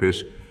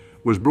Serapis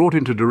was brought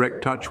into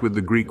direct touch with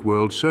the Greek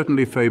world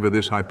certainly favor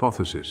this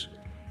hypothesis.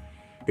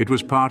 It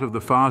was part of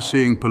the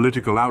far-seeing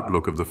political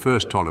outlook of the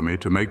first Ptolemy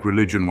to make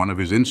religion one of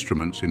his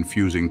instruments in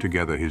fusing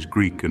together his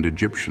Greek and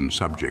Egyptian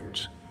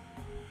subjects.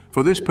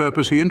 For this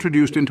purpose, he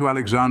introduced into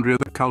Alexandria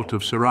the cult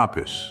of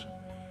Serapis.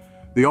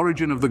 The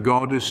origin of the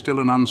god is still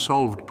an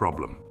unsolved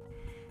problem.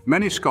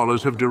 Many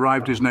scholars have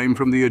derived his name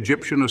from the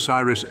Egyptian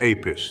Osiris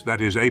Apis, that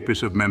is,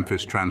 Apis of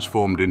Memphis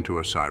transformed into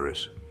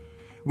Osiris.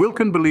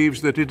 Wilken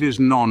believes that it is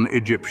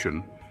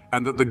non-Egyptian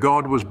and that the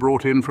god was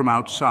brought in from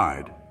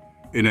outside.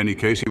 In any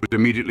case, he was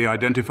immediately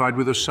identified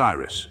with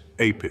Osiris,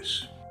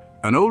 Apis.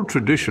 An old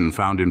tradition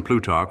found in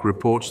Plutarch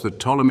reports that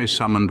Ptolemy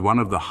summoned one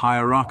of the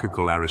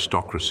hierarchical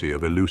aristocracy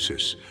of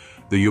Eleusis,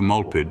 the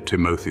Eumolpid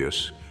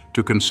Timotheus,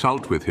 to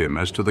consult with him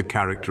as to the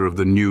character of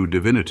the new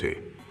divinity.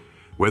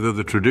 Whether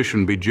the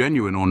tradition be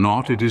genuine or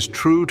not, it is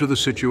true to the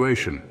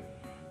situation.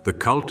 The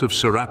cult of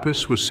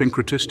Serapis was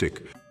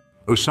syncretistic.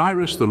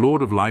 Osiris, the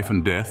lord of life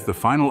and death, the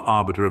final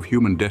arbiter of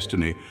human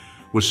destiny,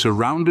 was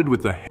surrounded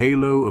with the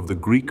halo of the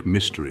Greek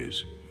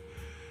mysteries.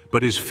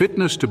 But his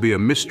fitness to be a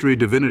mystery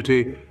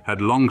divinity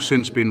had long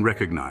since been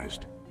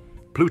recognized.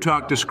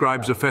 Plutarch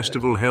describes a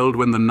festival held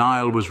when the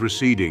Nile was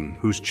receding,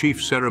 whose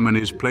chief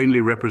ceremonies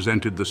plainly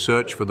represented the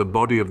search for the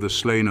body of the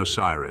slain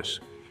Osiris,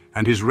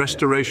 and his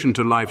restoration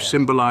to life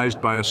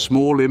symbolized by a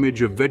small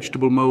image of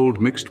vegetable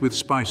mold mixed with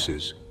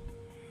spices.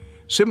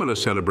 Similar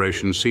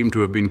celebrations seem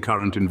to have been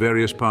current in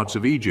various parts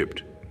of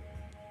Egypt.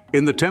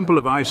 In the temple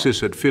of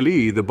Isis at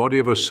Philae, the body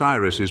of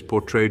Osiris is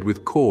portrayed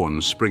with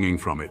corn springing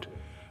from it,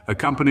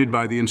 accompanied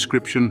by the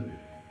inscription,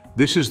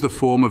 "This is the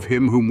form of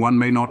him whom one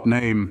may not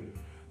name,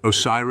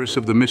 Osiris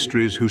of the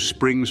mysteries who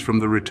springs from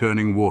the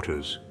returning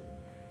waters."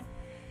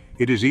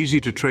 It is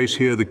easy to trace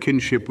here the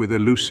kinship with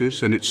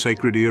Eleusis and its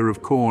sacred ear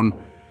of corn,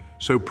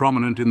 so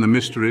prominent in the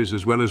mysteries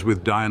as well as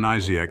with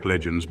Dionysiac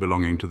legends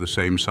belonging to the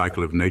same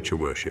cycle of nature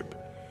worship.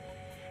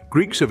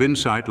 Greeks of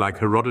insight like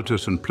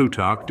Herodotus and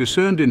Plutarch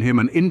discerned in him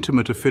an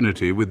intimate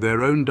affinity with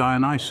their own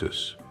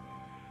Dionysus.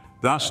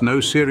 Thus,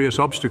 no serious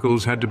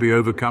obstacles had to be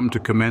overcome to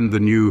commend the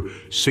new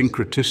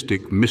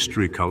syncretistic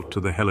mystery cult to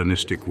the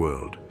Hellenistic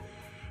world.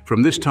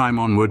 From this time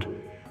onward,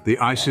 the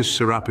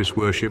Isis-Serapis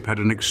worship had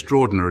an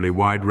extraordinarily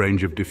wide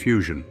range of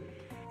diffusion.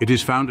 It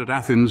is found at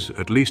Athens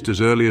at least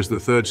as early as the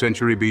 3rd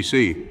century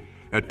BC,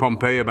 at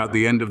Pompeii about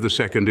the end of the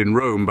 2nd, in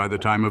Rome by the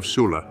time of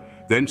Sulla.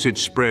 Thence it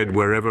spread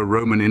wherever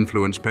Roman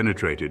influence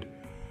penetrated.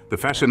 The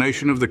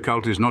fascination of the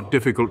cult is not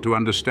difficult to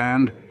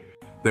understand.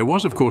 There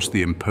was, of course,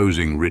 the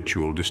imposing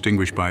ritual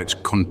distinguished by its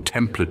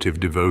contemplative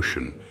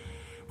devotion,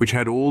 which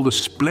had all the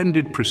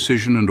splendid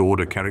precision and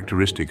order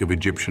characteristic of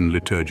Egyptian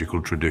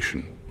liturgical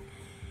tradition.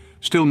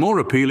 Still more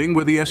appealing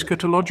were the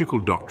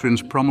eschatological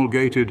doctrines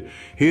promulgated.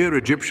 Here,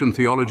 Egyptian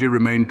theology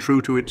remained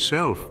true to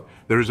itself.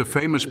 There is a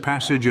famous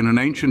passage in an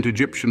ancient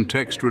Egyptian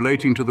text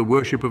relating to the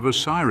worship of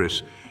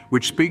Osiris,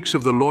 which speaks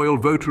of the loyal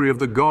votary of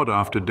the god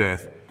after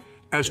death.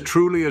 As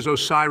truly as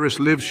Osiris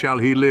lives shall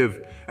he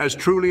live. As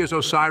truly as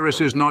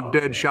Osiris is not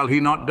dead shall he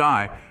not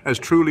die. As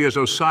truly as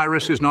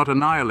Osiris is not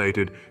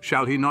annihilated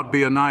shall he not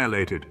be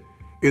annihilated.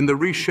 In the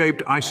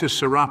reshaped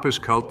Isis-Serapis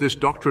cult, this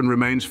doctrine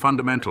remains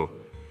fundamental.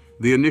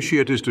 The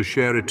initiate is to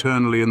share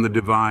eternally in the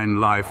divine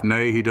life.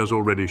 Nay, he does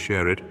already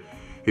share it.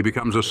 He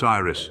becomes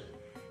Osiris.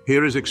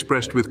 Here is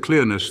expressed with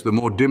clearness the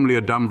more dimly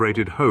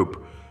adumbrated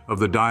hope of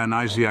the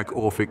Dionysiac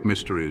Orphic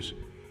mysteries.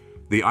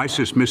 The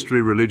Isis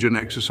mystery religion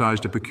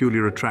exercised a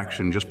peculiar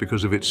attraction just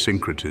because of its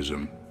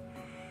syncretism.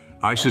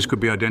 Isis could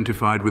be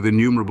identified with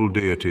innumerable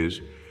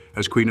deities,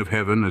 as Queen of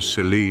Heaven, as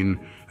Selene,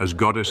 as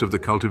goddess of the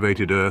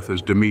cultivated earth,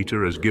 as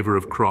Demeter, as giver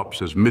of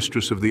crops, as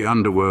mistress of the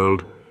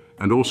underworld,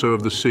 and also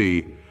of the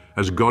sea,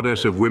 as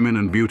goddess of women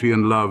and beauty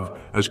and love,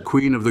 as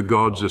queen of the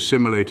gods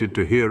assimilated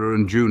to Hera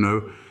and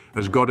Juno,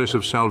 as goddess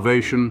of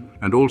salvation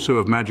and also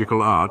of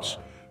magical arts.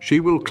 She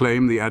will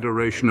claim the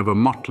adoration of a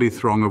motley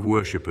throng of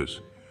worshippers.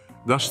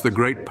 Thus, the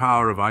great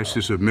power of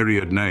Isis of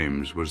myriad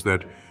names was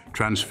that,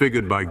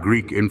 transfigured by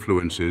Greek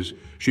influences,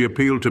 she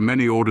appealed to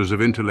many orders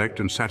of intellect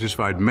and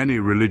satisfied many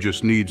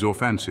religious needs or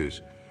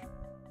fancies.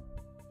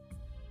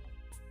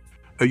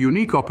 A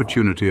unique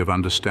opportunity of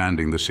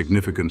understanding the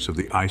significance of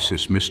the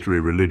Isis mystery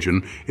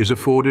religion is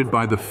afforded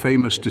by the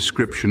famous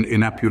description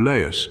in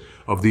Apuleius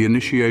of the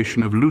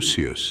initiation of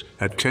Lucius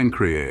at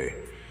Cenchreae.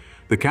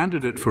 The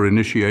candidate for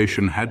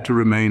initiation had to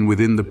remain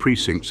within the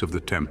precincts of the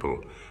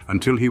temple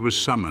until he was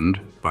summoned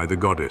by the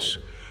goddess.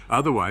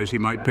 Otherwise, he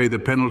might pay the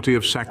penalty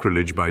of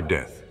sacrilege by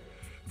death.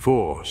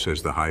 For,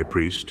 says the high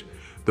priest,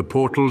 the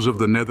portals of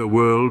the nether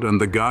world and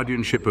the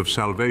guardianship of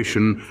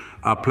salvation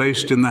are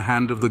placed in the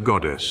hand of the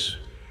goddess,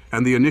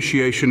 and the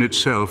initiation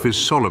itself is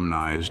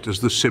solemnized as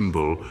the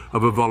symbol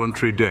of a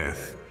voluntary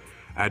death,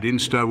 ad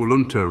insta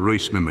volunta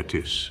reis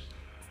mimetis,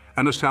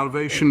 and a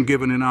salvation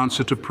given in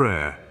answer to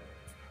prayer.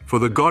 For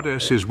the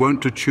goddess is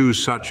wont to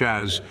choose such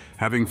as,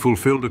 having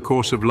fulfilled a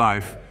course of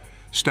life,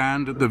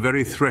 stand at the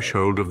very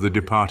threshold of the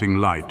departing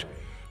light,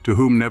 to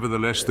whom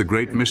nevertheless the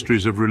great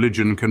mysteries of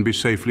religion can be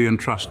safely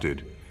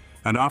entrusted,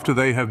 and after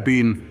they have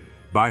been,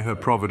 by her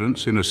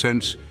providence, in a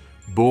sense,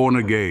 born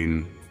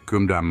again,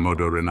 cum dam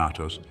modo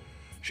renatos,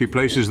 she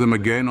places them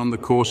again on the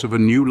course of a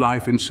new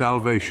life in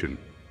salvation.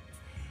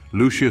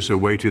 Lucius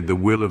awaited the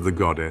will of the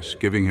goddess,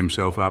 giving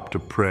himself up to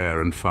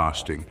prayer and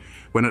fasting.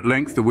 When at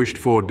length the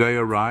wished-for day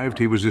arrived,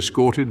 he was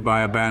escorted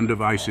by a band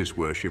of Isis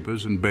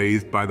worshippers and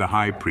bathed by the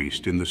high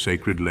priest in the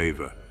sacred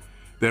laver.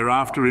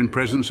 Thereafter, in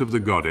presence of the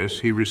goddess,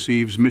 he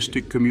receives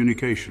mystic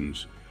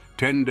communications.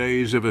 10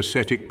 days of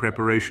ascetic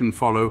preparation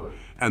follow,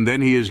 and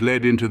then he is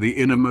led into the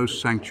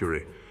innermost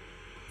sanctuary.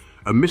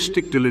 A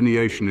mystic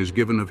delineation is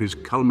given of his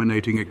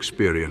culminating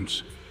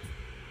experience.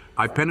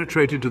 I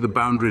penetrated to the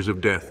boundaries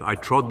of death, I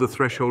trod the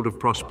threshold of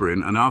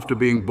Prosperin, and after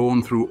being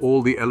borne through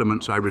all the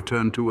elements, I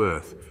returned to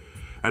earth.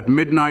 At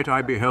midnight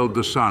I beheld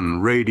the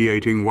sun,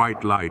 radiating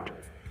white light.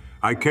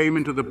 I came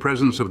into the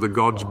presence of the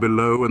gods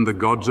below and the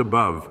gods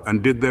above,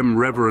 and did them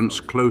reverence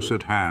close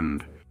at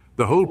hand.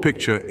 The whole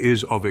picture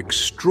is of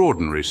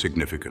extraordinary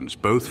significance,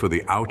 both for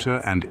the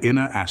outer and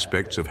inner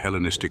aspects of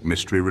Hellenistic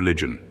mystery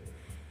religion.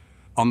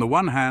 On the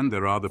one hand,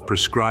 there are the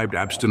prescribed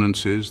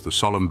abstinences, the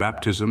solemn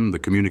baptism, the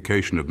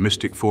communication of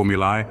mystic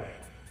formulae,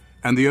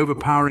 and the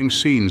overpowering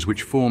scenes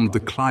which formed the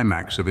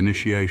climax of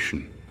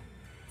initiation.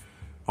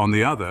 On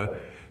the other,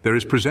 there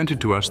is presented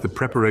to us the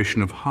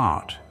preparation of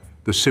heart,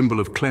 the symbol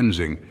of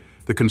cleansing,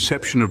 the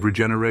conception of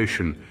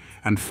regeneration,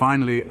 and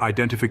finally,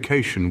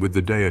 identification with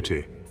the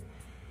deity.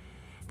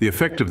 The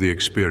effect of the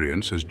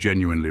experience as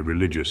genuinely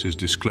religious is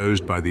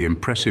disclosed by the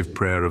impressive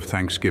prayer of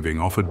thanksgiving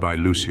offered by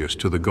Lucius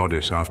to the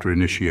goddess after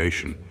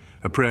initiation,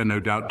 a prayer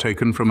no doubt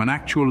taken from an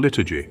actual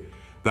liturgy.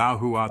 Thou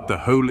who art the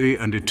holy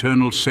and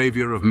eternal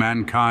Saviour of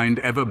mankind,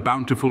 ever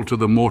bountiful to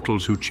the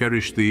mortals who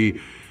cherish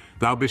thee,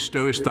 thou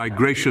bestowest thy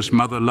gracious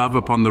mother love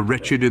upon the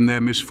wretched in their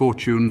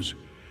misfortunes.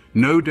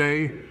 No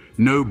day,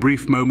 no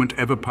brief moment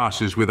ever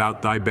passes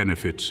without thy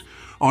benefits.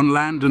 On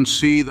land and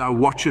sea thou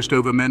watchest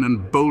over men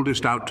and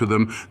boldest out to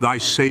them, thy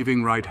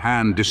saving right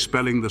hand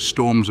dispelling the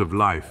storms of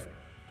life.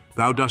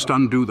 Thou dost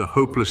undo the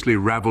hopelessly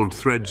raveled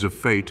threads of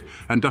fate,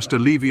 and dost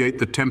alleviate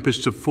the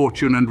tempests of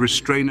fortune, and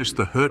restrainest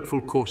the hurtful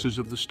courses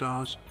of the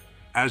stars.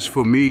 As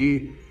for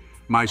me,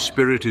 my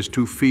spirit is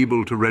too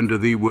feeble to render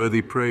thee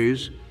worthy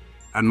praise,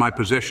 and my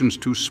possessions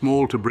too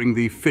small to bring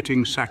thee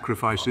fitting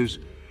sacrifices.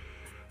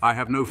 I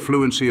have no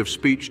fluency of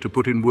speech to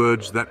put in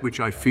words that which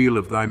I feel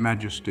of thy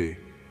majesty.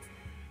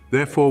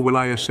 Therefore will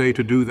I essay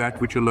to do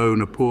that which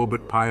alone a poor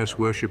but pious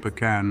worshipper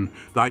can.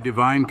 Thy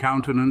divine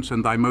countenance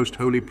and thy most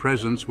holy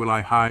presence will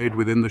I hide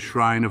within the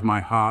shrine of my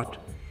heart.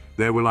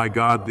 There will I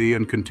guard thee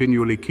and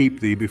continually keep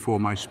thee before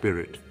my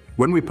spirit.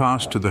 When we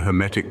pass to the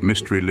Hermetic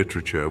mystery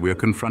literature, we are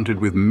confronted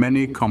with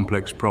many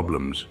complex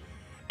problems.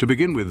 To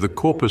begin with, the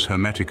corpus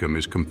hermeticum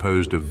is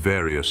composed of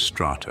various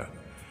strata,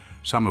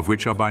 some of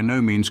which are by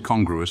no means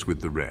congruous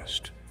with the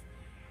rest.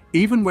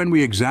 Even when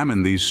we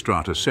examine these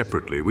strata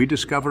separately, we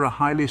discover a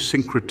highly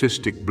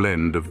syncretistic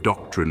blend of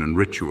doctrine and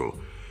ritual.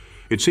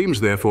 It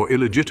seems therefore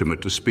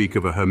illegitimate to speak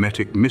of a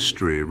Hermetic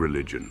mystery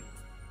religion.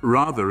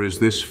 Rather is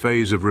this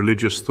phase of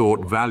religious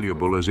thought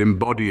valuable as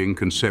embodying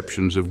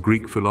conceptions of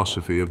Greek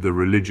philosophy of the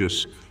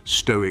religious,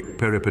 Stoic,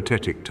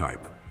 peripatetic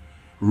type,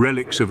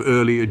 relics of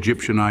early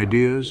Egyptian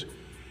ideas,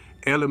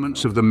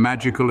 elements of the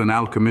magical and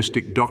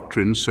alchemistic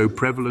doctrines so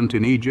prevalent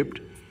in Egypt,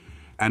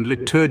 and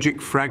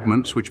liturgic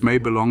fragments which may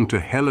belong to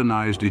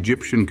Hellenized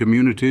Egyptian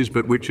communities,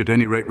 but which at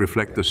any rate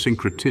reflect the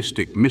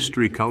syncretistic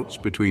mystery cults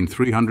between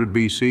 300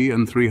 BC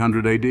and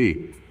 300 AD.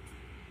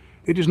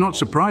 It is not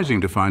surprising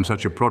to find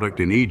such a product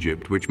in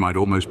Egypt, which might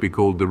almost be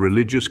called the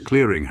religious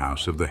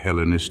clearinghouse of the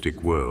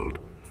Hellenistic world.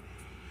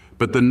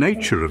 But the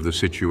nature of the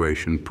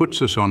situation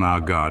puts us on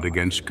our guard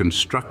against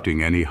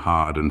constructing any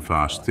hard and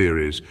fast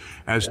theories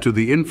as to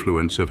the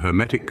influence of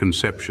Hermetic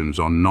conceptions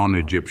on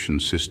non-Egyptian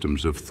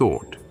systems of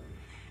thought.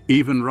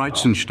 Even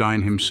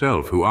Reitzenstein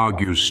himself, who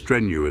argues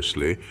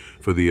strenuously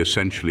for the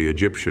essentially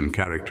Egyptian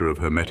character of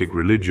Hermetic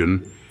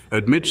religion,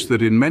 admits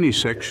that in many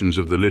sections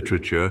of the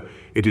literature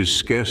it is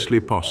scarcely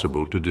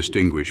possible to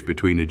distinguish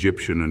between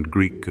Egyptian and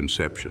Greek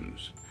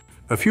conceptions.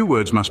 A few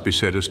words must be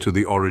said as to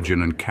the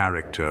origin and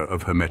character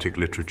of Hermetic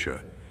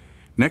literature.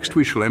 Next,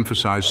 we shall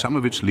emphasize some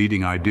of its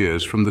leading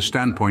ideas from the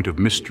standpoint of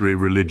mystery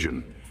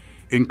religion,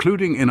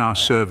 including in our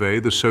survey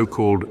the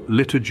so-called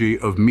Liturgy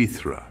of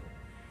Mithra.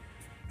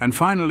 And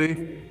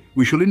finally,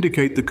 we shall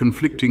indicate the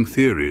conflicting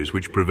theories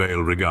which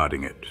prevail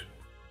regarding it.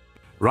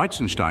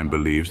 Reitzenstein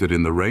believes that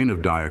in the reign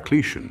of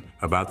Diocletian,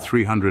 about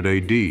 300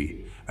 AD,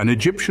 an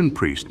Egyptian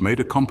priest made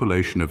a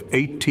compilation of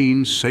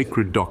 18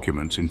 sacred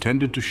documents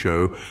intended to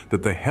show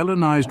that the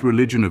Hellenized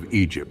religion of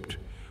Egypt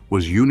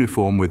was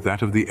uniform with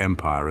that of the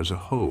empire as a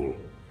whole.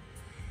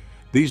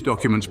 These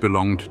documents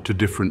belonged to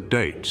different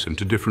dates and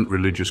to different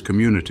religious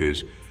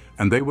communities,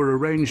 and they were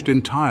arranged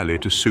entirely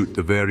to suit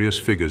the various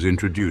figures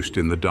introduced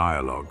in the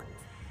dialogue.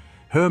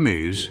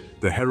 Hermes,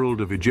 the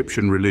herald of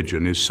Egyptian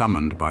religion, is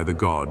summoned by the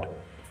god,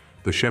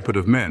 the shepherd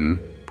of men,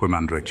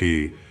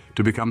 Poimandraki,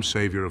 to become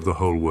savior of the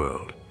whole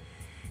world.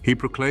 He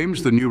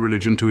proclaims the new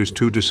religion to his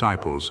two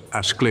disciples,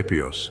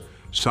 Asclepios,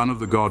 son of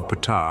the god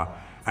Ptah,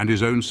 and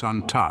his own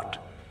son Tat,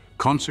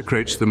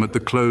 consecrates them at the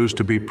close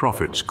to be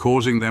prophets,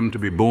 causing them to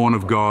be born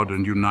of God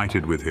and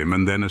united with him,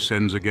 and then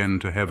ascends again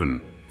to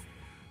heaven.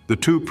 The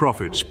two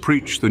prophets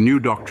preach the new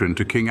doctrine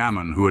to King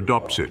Ammon, who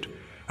adopts it,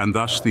 and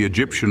thus the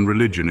Egyptian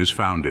religion is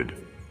founded.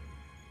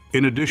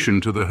 In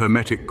addition to the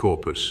Hermetic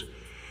corpus,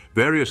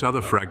 various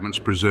other fragments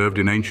preserved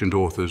in ancient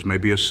authors may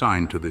be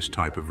assigned to this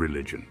type of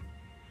religion.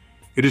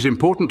 It is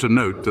important to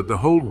note that the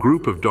whole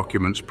group of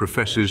documents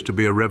professes to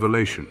be a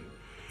revelation.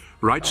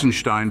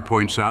 Reitzenstein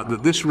points out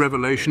that this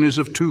revelation is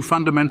of two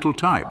fundamental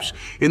types.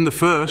 In the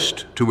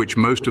first, to which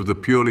most of the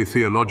purely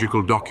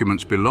theological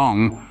documents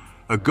belong,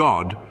 a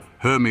god,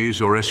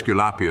 Hermes or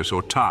Aesculapius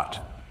or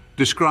Tat,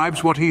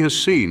 describes what he has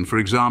seen, for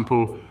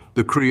example,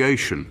 the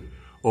creation,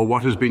 or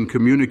what has been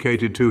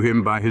communicated to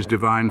him by his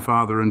divine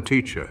father and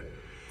teacher.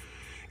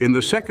 In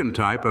the second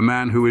type, a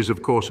man who is,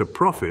 of course, a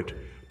prophet,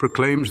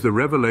 proclaims the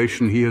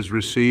revelation he has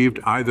received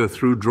either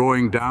through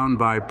drawing down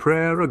by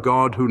prayer a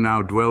God who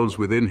now dwells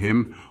within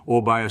him,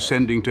 or by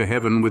ascending to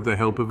heaven with the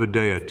help of a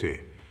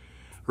deity.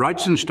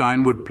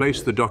 Reitzenstein would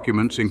place the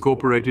documents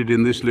incorporated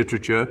in this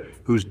literature,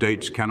 whose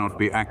dates cannot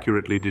be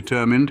accurately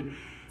determined,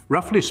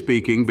 roughly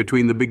speaking,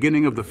 between the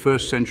beginning of the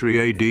 1st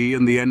century AD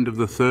and the end of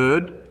the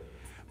 3rd.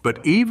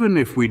 But even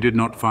if we did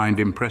not find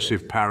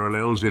impressive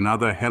parallels in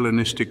other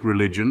Hellenistic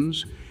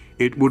religions,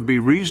 it would be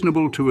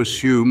reasonable to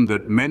assume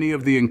that many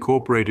of the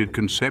incorporated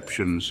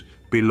conceptions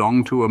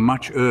belong to a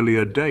much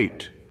earlier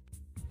date.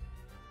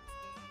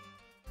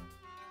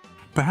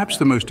 Perhaps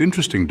the most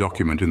interesting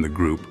document in the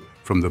group,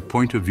 from the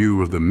point of view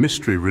of the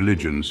mystery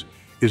religions,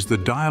 is the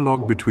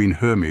dialogue between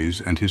Hermes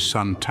and his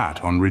son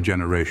Tat on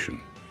regeneration.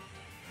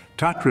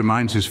 Tat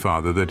reminds his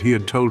father that he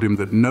had told him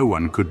that no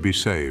one could be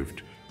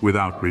saved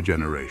without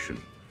regeneration.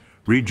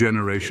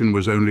 Regeneration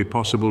was only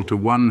possible to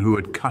one who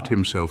had cut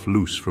himself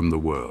loose from the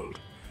world.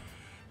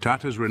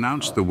 Tat has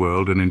renounced the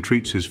world and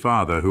entreats his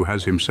father, who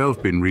has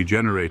himself been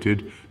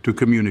regenerated, to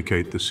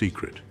communicate the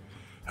secret.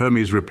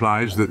 Hermes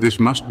replies that this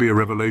must be a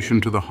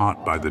revelation to the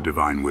heart by the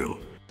divine will.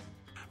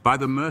 By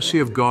the mercy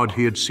of God,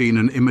 he had seen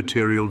an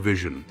immaterial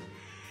vision,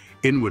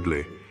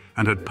 inwardly,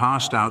 and had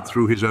passed out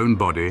through his own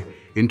body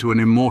into an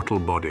immortal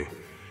body.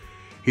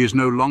 He is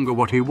no longer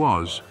what he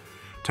was.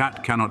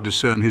 Tat cannot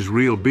discern his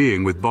real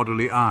being with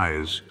bodily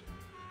eyes.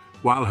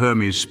 While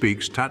Hermes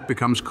speaks, Tat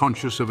becomes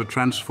conscious of a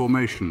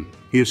transformation.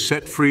 He is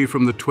set free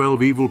from the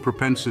 12 evil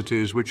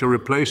propensities, which are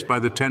replaced by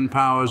the 10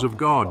 powers of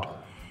God.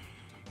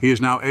 He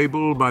is now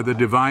able, by the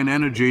divine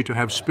energy, to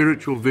have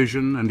spiritual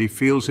vision, and he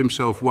feels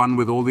himself one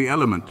with all the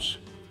elements.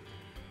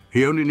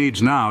 He only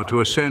needs now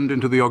to ascend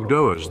into the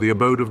Ogdoas, the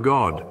abode of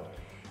God.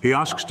 He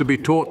asks to be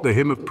taught the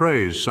hymn of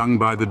praise sung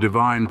by the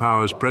divine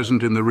powers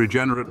present in the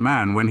regenerate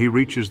man when he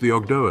reaches the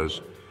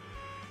Ogdoas.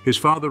 His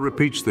father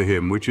repeats the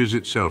hymn, which is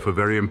itself a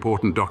very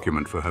important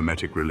document for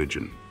Hermetic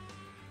religion.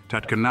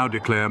 Tat can now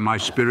declare, "My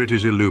spirit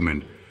is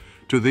illumined.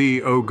 To thee,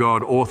 O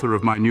God, author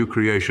of my new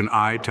creation,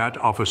 I, Tat,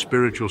 offer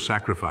spiritual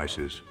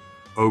sacrifices.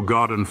 O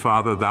God and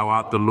Father, thou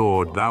art the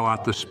Lord, thou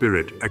art the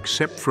Spirit.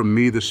 Accept from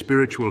me the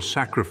spiritual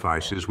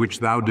sacrifices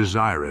which thou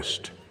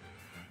desirest."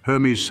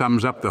 Hermes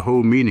sums up the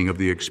whole meaning of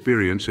the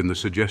experience in the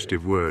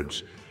suggestive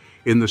words,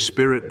 "In the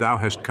Spirit thou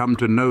hast come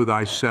to know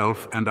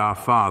thyself and our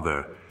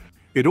Father."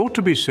 It ought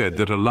to be said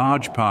that a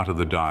large part of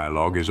the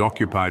dialogue is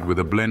occupied with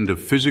a blend of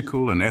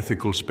physical and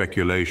ethical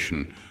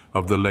speculation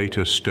of the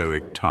later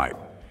Stoic type.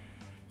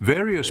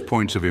 Various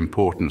points of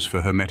importance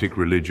for Hermetic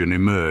religion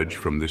emerge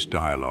from this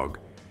dialogue.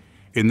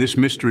 In this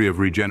mystery of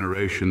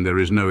regeneration, there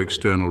is no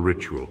external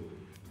ritual.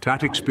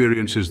 Tat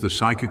experiences the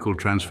psychical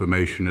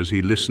transformation as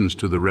he listens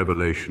to the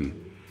revelation.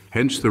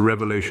 Hence, the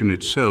revelation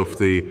itself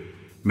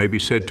may be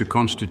said to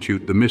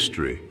constitute the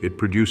mystery. It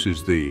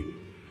produces the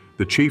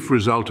chief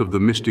result of the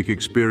mystic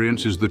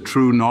experience is the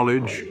true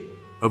knowledge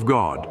of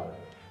God.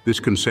 This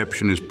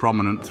conception is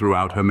prominent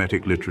throughout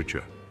Hermetic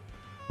literature.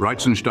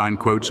 Reitzenstein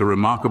quotes a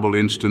remarkable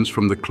instance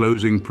from the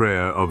closing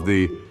prayer of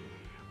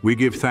 "We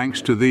give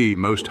thanks to thee,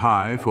 Most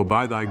High, for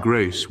by thy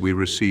grace we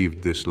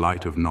received this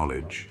light of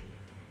knowledge.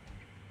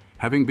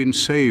 Having been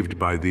saved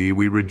by thee,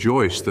 we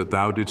rejoice that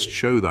thou didst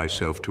show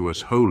thyself to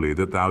us holy,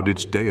 that thou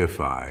didst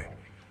deify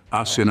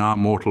us in our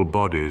mortal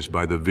bodies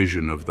by the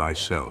vision of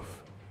thyself."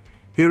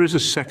 Here is a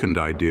second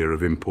idea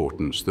of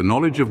importance. The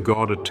knowledge of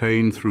God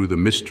attained through the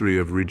mystery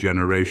of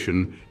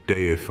regeneration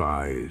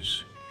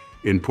deifies.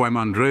 In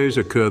Poimandres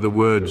occur the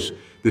words,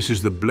 "This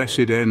is the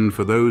blessed end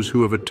for those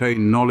who have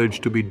attained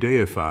knowledge to be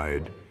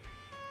deified."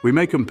 We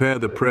may compare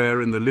the prayer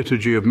in the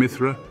liturgy of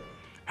Mithra,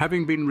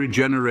 "Having been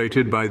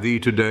regenerated by thee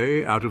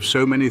today, out of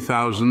so many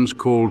thousands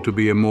called to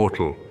be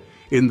immortal,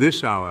 in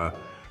this hour,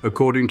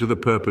 according to the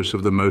purpose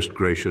of the most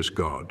gracious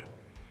God."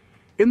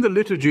 In the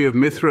liturgy of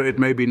Mithra, it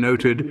may be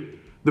noted,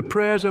 the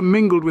prayers are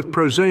mingled with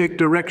prosaic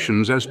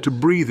directions as to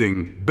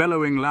breathing,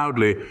 bellowing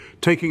loudly,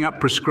 taking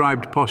up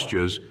prescribed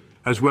postures,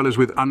 as well as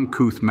with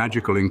uncouth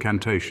magical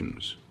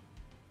incantations.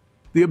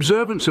 The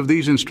observance of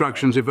these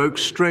instructions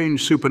evokes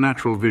strange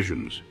supernatural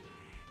visions.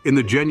 In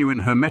the genuine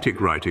Hermetic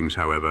writings,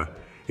 however,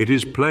 it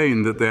is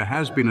plain that there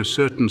has been a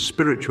certain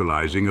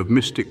spiritualizing of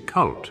mystic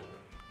cult,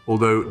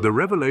 although the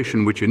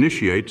revelation which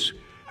initiates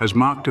has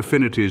marked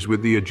affinities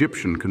with the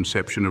Egyptian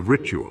conception of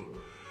ritual,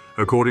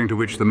 according to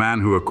which the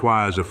man who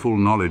acquires a full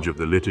knowledge of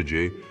the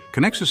liturgy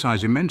can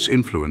exercise immense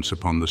influence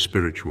upon the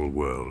spiritual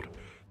world.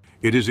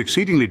 It is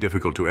exceedingly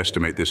difficult to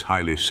estimate this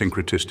highly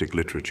syncretistic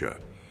literature.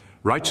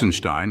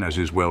 Reitzenstein, as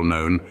is well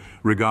known,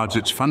 regards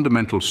its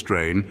fundamental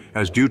strain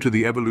as due to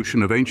the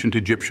evolution of ancient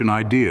Egyptian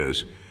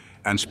ideas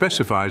and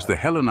specifies the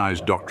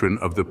Hellenized doctrine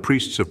of the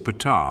priests of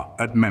Ptah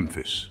at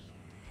Memphis.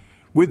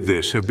 With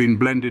this have been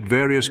blended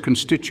various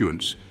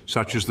constituents,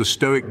 such as the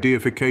Stoic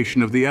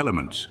deification of the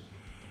elements,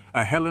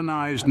 a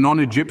Hellenized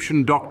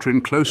non-Egyptian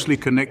doctrine closely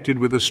connected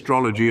with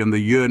astrology and the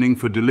yearning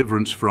for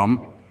deliverance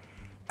from,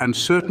 and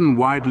certain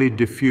widely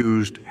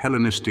diffused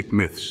Hellenistic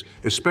myths,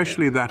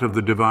 especially that of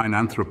the divine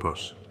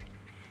Anthropos.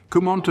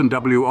 Cumont and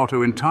W.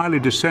 Otto entirely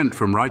dissent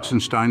from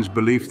Reitzenstein's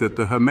belief that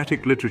the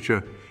Hermetic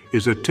literature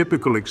is a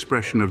typical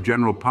expression of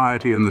general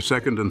piety, and the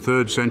 2nd and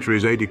 3rd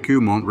centuries AD.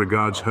 Cumont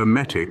regards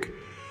Hermetic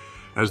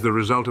as the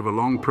result of a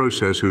long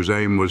process whose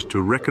aim was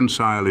to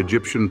reconcile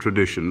Egyptian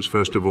traditions,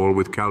 first of all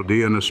with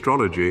Chaldean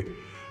astrology,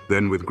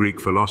 then with Greek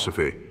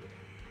philosophy.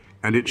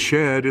 And it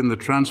shared in the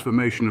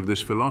transformation of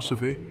this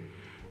philosophy.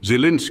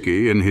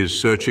 Zielinski, in his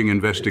searching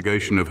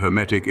investigation of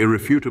Hermetic,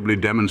 irrefutably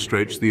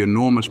demonstrates the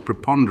enormous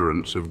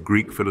preponderance of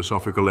Greek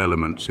philosophical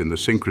elements in the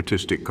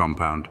syncretistic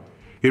compound.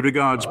 He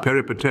regards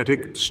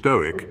peripatetic,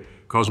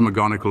 Stoic,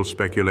 cosmogonical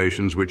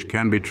speculations which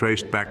can be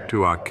traced back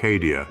to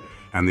Arcadia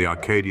and the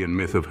Arcadian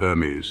myth of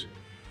Hermes,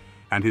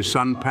 and his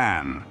son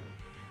Pan,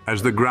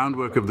 as the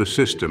groundwork of the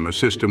system, a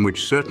system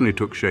which certainly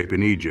took shape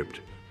in Egypt.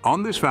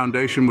 On this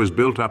foundation was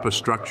built up a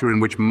structure in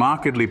which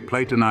markedly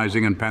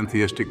Platonizing and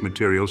pantheistic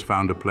materials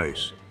found a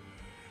place.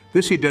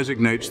 This he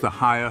designates the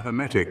higher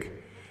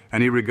Hermetic,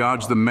 and he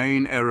regards the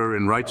main error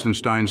in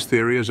Reitzenstein's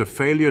theory as a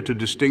failure to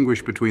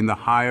distinguish between the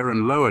higher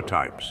and lower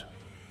types.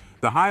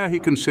 The higher he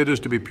considers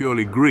to be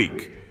purely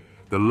Greek.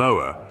 The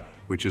lower,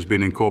 which has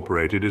been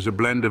incorporated, is a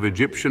blend of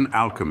Egyptian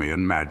alchemy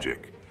and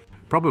magic.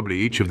 Probably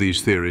each of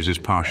these theories is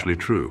partially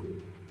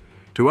true.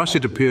 To us,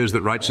 it appears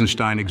that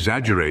Reitzenstein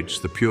exaggerates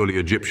the purely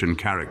Egyptian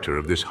character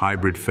of this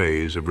hybrid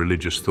phase of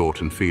religious thought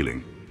and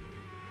feeling.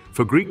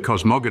 For Greek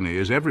cosmogony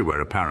is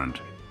everywhere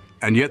apparent,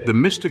 and yet the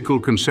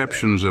mystical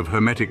conceptions of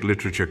Hermetic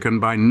literature can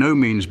by no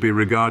means be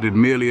regarded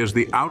merely as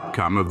the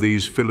outcome of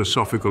these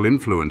philosophical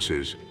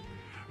influences.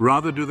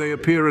 Rather do they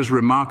appear as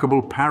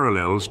remarkable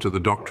parallels to the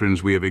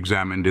doctrines we have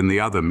examined in the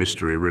other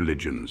mystery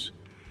religions.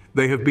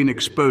 They have been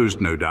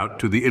exposed, no doubt,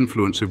 to the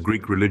influence of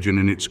Greek religion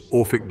in its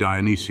Orphic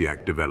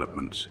Dionysiac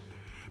developments.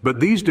 But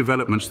these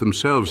developments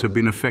themselves have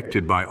been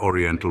affected by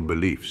Oriental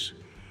beliefs.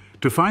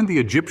 To find the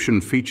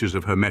Egyptian features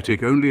of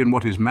Hermetic only in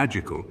what is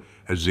magical,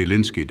 as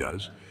Zielinski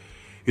does,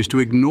 is to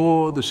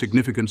ignore the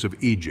significance of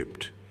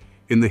Egypt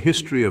in the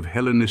history of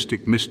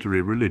Hellenistic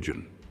mystery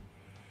religion.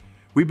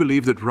 We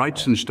believe that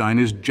Reitzenstein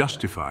is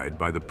justified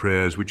by the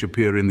prayers which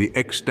appear in the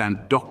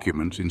extant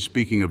documents in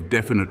speaking of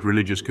definite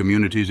religious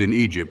communities in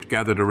Egypt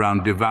gathered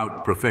around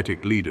devout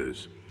prophetic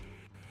leaders.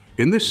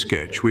 In this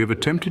sketch, we have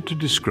attempted to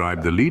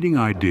describe the leading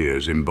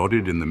ideas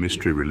embodied in the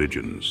mystery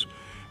religions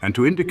and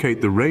to indicate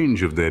the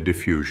range of their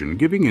diffusion,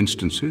 giving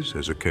instances,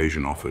 as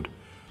occasion offered,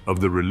 of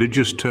the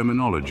religious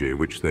terminology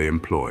which they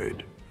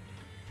employed.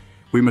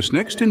 We must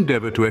next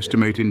endeavor to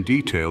estimate in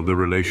detail the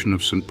relation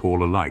of St.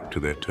 Paul alike to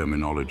their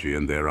terminology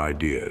and their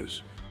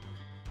ideas.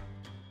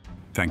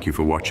 Thank you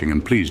for watching,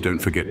 and please don't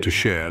forget to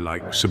share,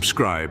 like,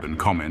 subscribe and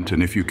comment,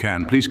 and if you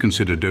can, please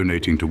consider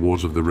donating to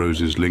Wars of the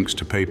Roses. Links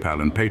to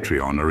PayPal and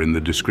Patreon are in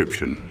the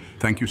description.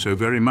 Thank you so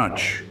very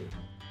much.